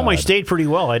 my God. I know my state pretty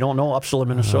well. I don't know Uppsala,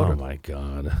 Minnesota. Oh, my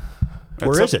God.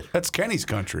 Where is it? That's Kenny's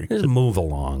country. Just move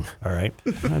along. All right.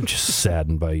 I'm just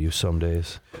saddened by you some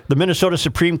days. The Minnesota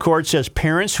Supreme Court says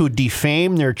parents who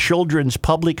defame their children's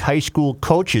public high school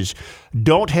coaches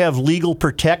don't have legal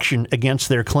protection against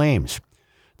their claims.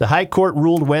 The High Court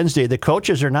ruled Wednesday that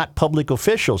coaches are not public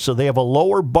officials, so they have a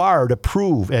lower bar to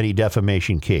prove any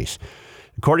defamation case.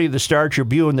 According to the Star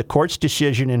Tribune, the court's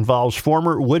decision involves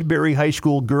former Woodbury High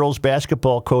School girls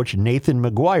basketball coach Nathan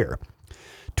McGuire.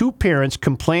 Two parents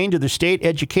complained to the state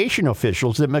education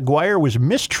officials that McGuire was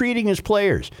mistreating his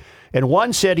players, and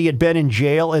one said he had been in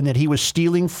jail and that he was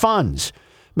stealing funds.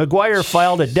 McGuire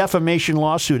filed a defamation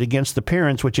lawsuit against the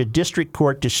parents, which a district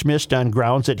court dismissed on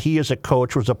grounds that he as a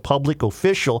coach was a public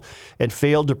official and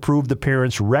failed to prove the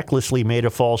parents recklessly made a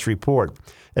false report.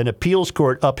 An appeals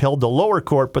court upheld the lower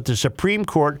court, but the Supreme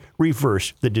Court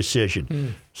reversed the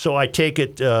decision. So I take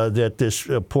it that this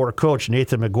poor coach,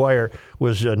 Nathan McGuire,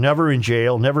 was never in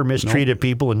jail, never mistreated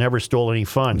people, and never stole any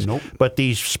funds. But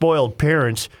these spoiled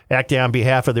parents acting on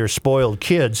behalf of their spoiled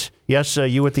kids. Yes,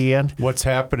 you at the end? What's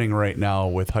happening right now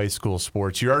with high school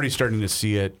sports, you're already starting to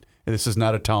see it. This is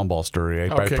not a town ball story, I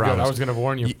promise. Good. I was going to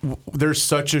warn you. There's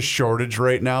such a shortage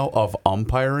right now of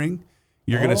umpiring.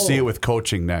 You're going to see it with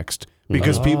coaching next.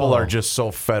 because people are just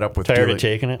so fed up with Tired of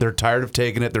taking it? They're tired of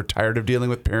taking it. They're tired of dealing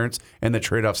with parents, and the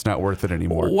trade-off's not worth it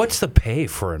anymore. What's the pay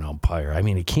for an umpire? I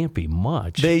mean, it can't be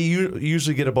much. They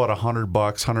usually get about $100,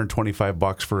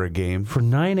 $125 for a game. For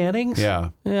 9 innings? Yeah.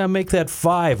 Yeah, make that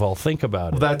 5. I'll think about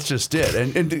it. Well, that's just it.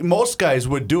 And most guys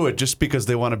would do it just because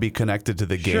they want to be connected to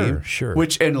the game. Sure.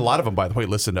 And a lot of them, by the way,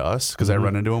 listen to us because I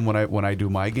run into them when I do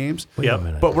my games. Wait a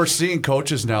minute. But we're seeing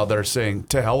coaches now that are saying,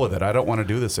 to hell with it. I don't want to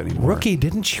do this anymore. Rookie,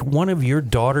 didn't one of your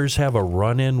daughters have a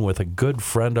run-in with a good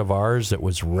friend of ours that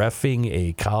was reffing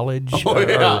a college? Oh,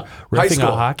 yeah. Reffing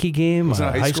a hockey game? Was it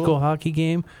a high school hockey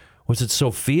game? Was it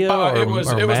Sophia or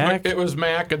Mac? It was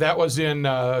Mac. That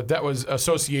was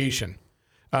association.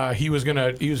 He was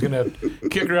gonna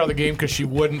kick her out of the game because she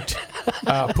wouldn't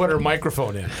put her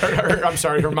microphone in.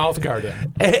 Her mouth guard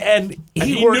in. And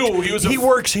he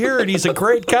works here, and he's a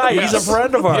great guy. Yes. He's a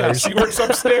friend of ours. Yes, he works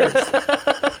upstairs.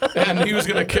 And he was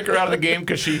going to kick her out of the game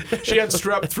because she had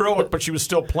strep throat, but she was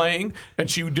still playing, and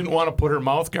she didn't want to put her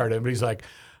mouth guard in. But he's like,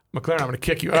 McLaren, I'm going to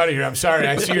kick you out of here. I'm sorry.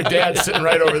 I see your dad sitting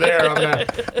right over there. I'm going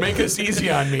to make this easy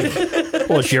on me.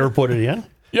 Well, she ever put it in?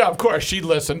 Yeah, of course, she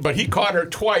listened, but he caught her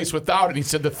twice without it. He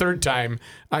said the third time,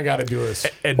 I got to do this.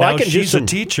 And now she's a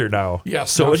teacher now.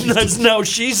 Yes. So now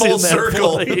she's full in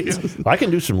circle. That place. I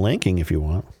can do some linking if you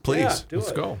want. Please.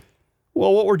 Let's go.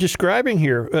 Well, what we're describing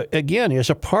here, again, is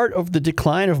a part of the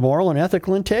decline of moral and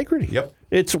ethical integrity. Yep.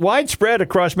 It's widespread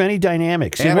across many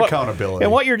dynamics. And accountability.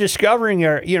 And what you're discovering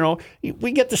are,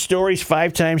 we get the stories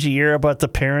 5 times a year about the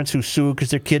parents who sue because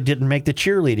their kid didn't make the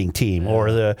cheerleading team,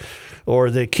 or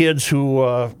the kids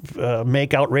who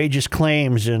make outrageous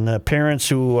claims, and the parents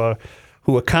who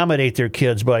accommodate their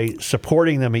kids by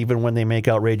supporting them even when they make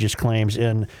outrageous claims.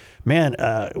 And man,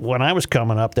 when I was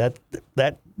coming up, that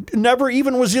never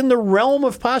even was in the realm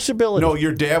of possibility. No,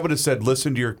 your dad would have said,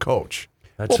 listen to your coach.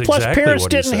 That's plus exactly parents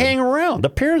what he didn't said. hang around. The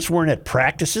parents weren't at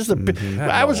practices.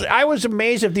 I was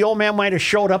amazed if the old man might have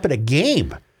showed up at a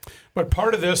game. But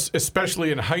part of this,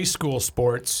 especially in high school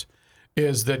sports,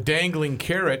 is the dangling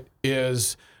carrot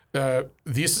is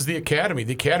this is the academy.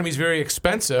 The academy is very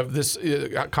expensive. This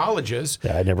colleges.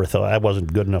 Yeah, I never thought I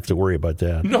wasn't good enough to worry about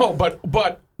that. No,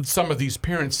 but some of these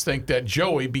parents think that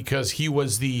Joey, because he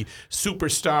was the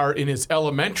superstar in his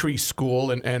elementary school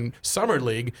and summer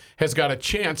league, has got a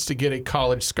chance to get a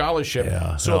college scholarship.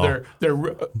 Yeah, so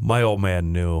they're my old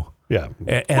man knew. Yeah,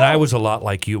 and I was a lot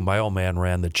like you. My old man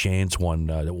ran the chains one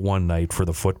night for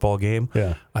the football game.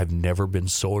 Yeah, I've never been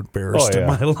so embarrassed in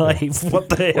my life. What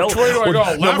the hell? Which way do I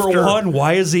go? Number Left or- 1,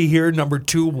 why is he here? Number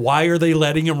 2, why are they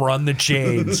letting him run the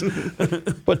chains?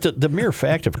 But the mere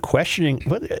fact of questioning,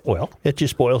 well, it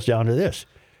just boils down to this.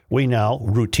 We now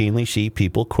routinely see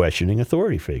people questioning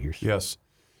authority figures. Yes.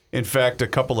 In fact, a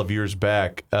couple of years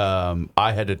back,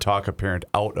 I had to talk a parent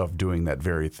out of doing that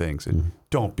very thing. Said,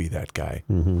 don't be that guy.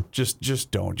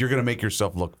 Just don't. You're going to make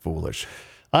yourself look foolish.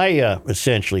 I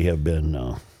essentially have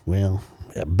been,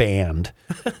 banned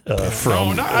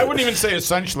from. No, I wouldn't even say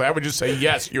essentially. I would just say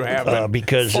yes, you have been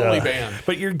because fully banned.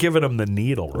 But you're giving him the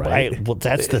needle, right? Well,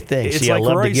 that's the thing. It's See, like I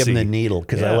love to give Royce. them the needle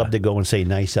because I love to go and say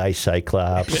 "nice eye,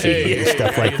 Cyclops" Hey. and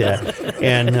stuff like that.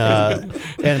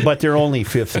 And but they're only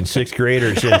 5th and 6th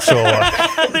graders, and so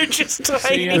They're just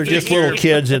tiny. they're just little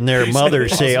kids, and their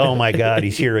mothers say, "Oh my God,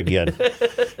 he's here again."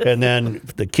 And then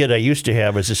the kid I used to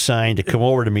have is assigned to come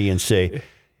over to me and say,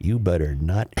 "You better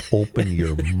not open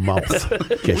your mouth.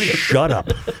 Just shut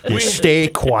up. Just stay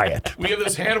quiet." We have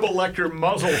this Hannibal Lecter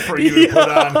muzzle for you to put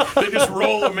on. They just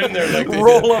roll them in there like they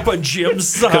Roll up a gym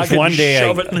sock and one day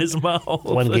shove it in his mouth.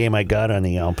 One game I got on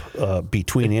the ump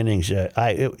between innings.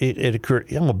 It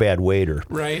occurred. I'm a bad waiter,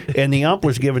 Right. And the ump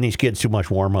was giving these kids too much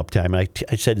warm up time. I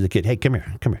said to the kid, "Hey, come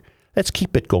here. Let's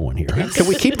keep it going here. Can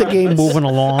we keep the game moving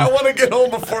along?" I want to get home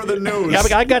before the news. Yeah,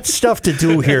 but I got stuff to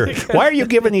do here. Why are you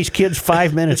giving these kids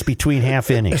 5 minutes between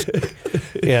half innings?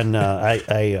 And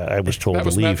I was told That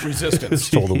was to not leave. resistance.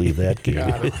 Told to leave that game.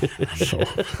 Got it. So,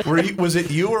 Was it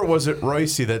you or was it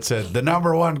Royce that said the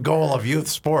number one goal of youth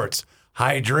sports,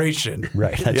 hydration?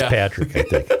 right, that's Yeah. Patrick, I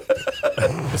think.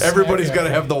 Everybody's got to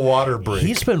have the water break.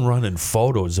 He's been running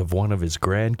photos of one of his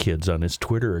grandkids on his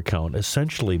Twitter account,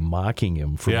 essentially mocking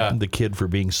him for the kid for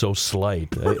being so slight.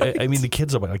 I mean, the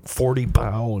kid's about like 40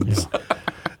 pounds.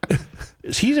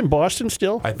 Is he in Boston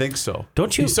still? I think so.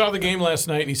 Don't you? He saw the game last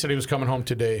night and he said he was coming home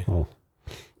today. Oh.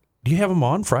 Do you have him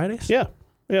on Fridays? Yeah.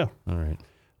 All right.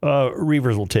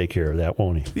 Reavers will take care of that,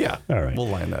 won't he? Yeah. All right. We'll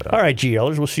line that up. All right,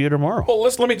 GLers, we'll see you tomorrow. Well,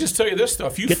 let me just tell you this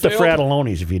stuff. Get the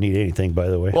Frattallones if you need anything, by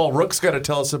the way. Well, Rook's got to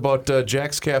tell us about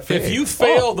Jack's Cafe. If you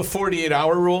fail the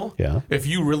 48-hour rule, Yeah. if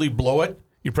you really blow it,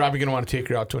 you're probably going to want to take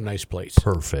her out to a nice place.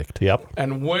 Perfect. Yep.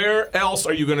 And where else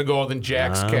are you going to go than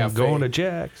Jack's Cafe? I'm going to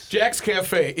Jack's. Jack's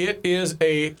Cafe. It is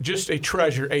just a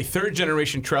treasure, a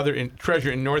third-generation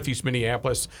treasure in Northeast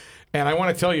Minneapolis. And I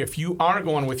want to tell you, if you are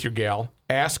going with your gal,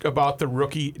 ask about the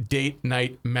rookie date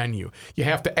night menu. You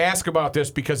have to ask about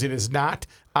this because it is not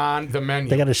on the menu.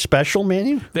 They got a special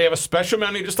menu? They have a special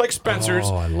menu, just like Spencer's.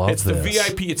 Oh, I love it's this. The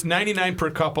VIP. It's $99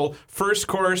 per couple. First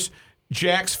course,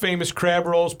 Jack's famous crab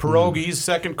rolls, pierogies.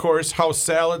 Second course, house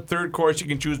salad. Third course, you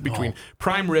can choose between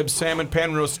prime ribs, salmon,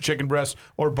 pan roasted chicken breast,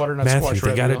 or butternut Matthew, squash.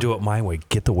 they got to do it my way.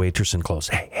 Get the waitress in close.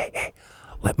 Hey.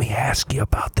 Let me ask you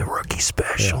about the rookie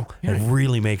special and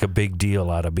really make a big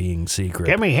deal out of being secret.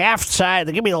 Give me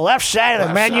give me the left side of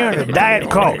the menu and a Diet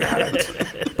Coke.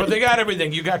 But they got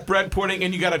everything. You got bread pudding,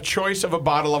 and you got a choice of a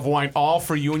bottle of wine, all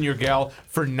for you and your gal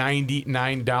for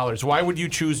 $99. Why would you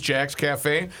choose Jack's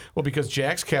Cafe? Well, because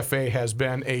Jack's Cafe has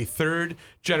been a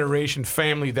third-generation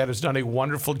family that has done a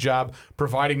wonderful job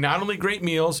providing not only great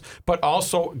meals, but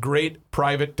also great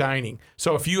private dining.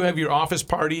 So if you have your office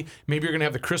party, maybe you're going to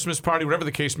have the Christmas party, whatever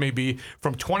the case may be,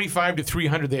 from 25 to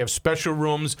 300, they have special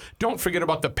rooms. Don't forget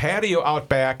about the patio out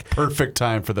back. Perfect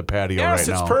time for the patio Yes,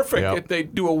 right now. it's perfect. Yep. They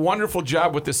do a wonderful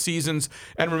job with the seasons.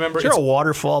 And remember, Is there a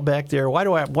waterfall back there? Why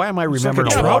am I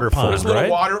remembering a waterfall? There's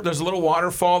a little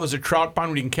waterfall. There's a trout pond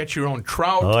where you can catch your own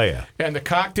trout. Oh, yeah. And the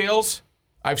cocktails,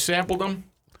 I've sampled them.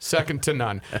 Second to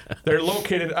none. They're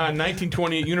located on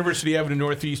 1928 University Avenue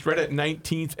Northeast, right at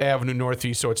 19th Avenue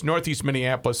Northeast. So it's Northeast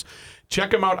Minneapolis. Check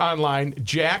them out online,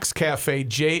 Jack's Cafe,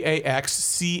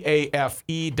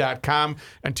 JAXCAFE.com,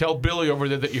 and tell Billy over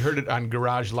there that you heard it on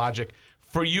Garage Logic.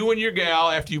 For you and your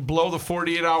gal, after you blow the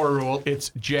 48-hour rule,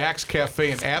 it's Jack's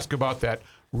Cafe, and ask about that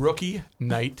rookie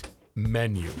night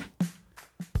menu.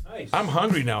 Nice. I'm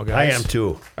hungry now, guys. I am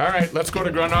too. All right, let's go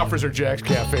to Grunt Offers or Jack's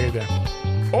Cafe then.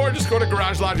 Or just go to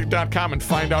GarageLogic.com and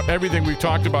find out everything we've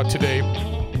talked about today.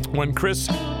 When Chris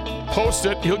posts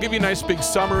it, he'll give you a nice big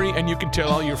summary, and you can tell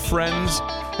all your friends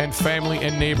and family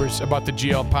and neighbors about the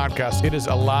GL podcast. It is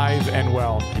alive and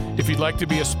well. If you'd like to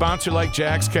be a sponsor like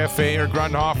Jack's Cafe or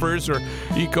Grunt Offers or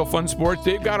Eco Fun Sports,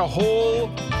 they've got a whole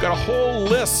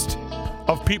list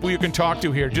of people you can talk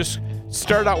to here. Just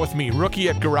start out with me, rookie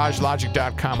at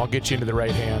GarageLogic.com. I'll get you into the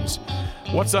right hands.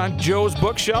 What's on Joe's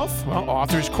bookshelf? Well,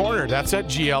 Author's Corner. That's at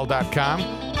GL.com.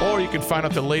 Or you can find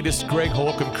out the latest Greg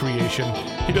Holcomb creation.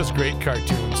 He does great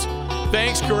cartoons.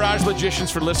 Thanks, Garage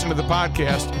Logicians, for listening to the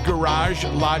podcast.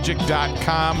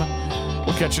 GarageLogic.com.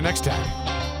 We'll catch you next time.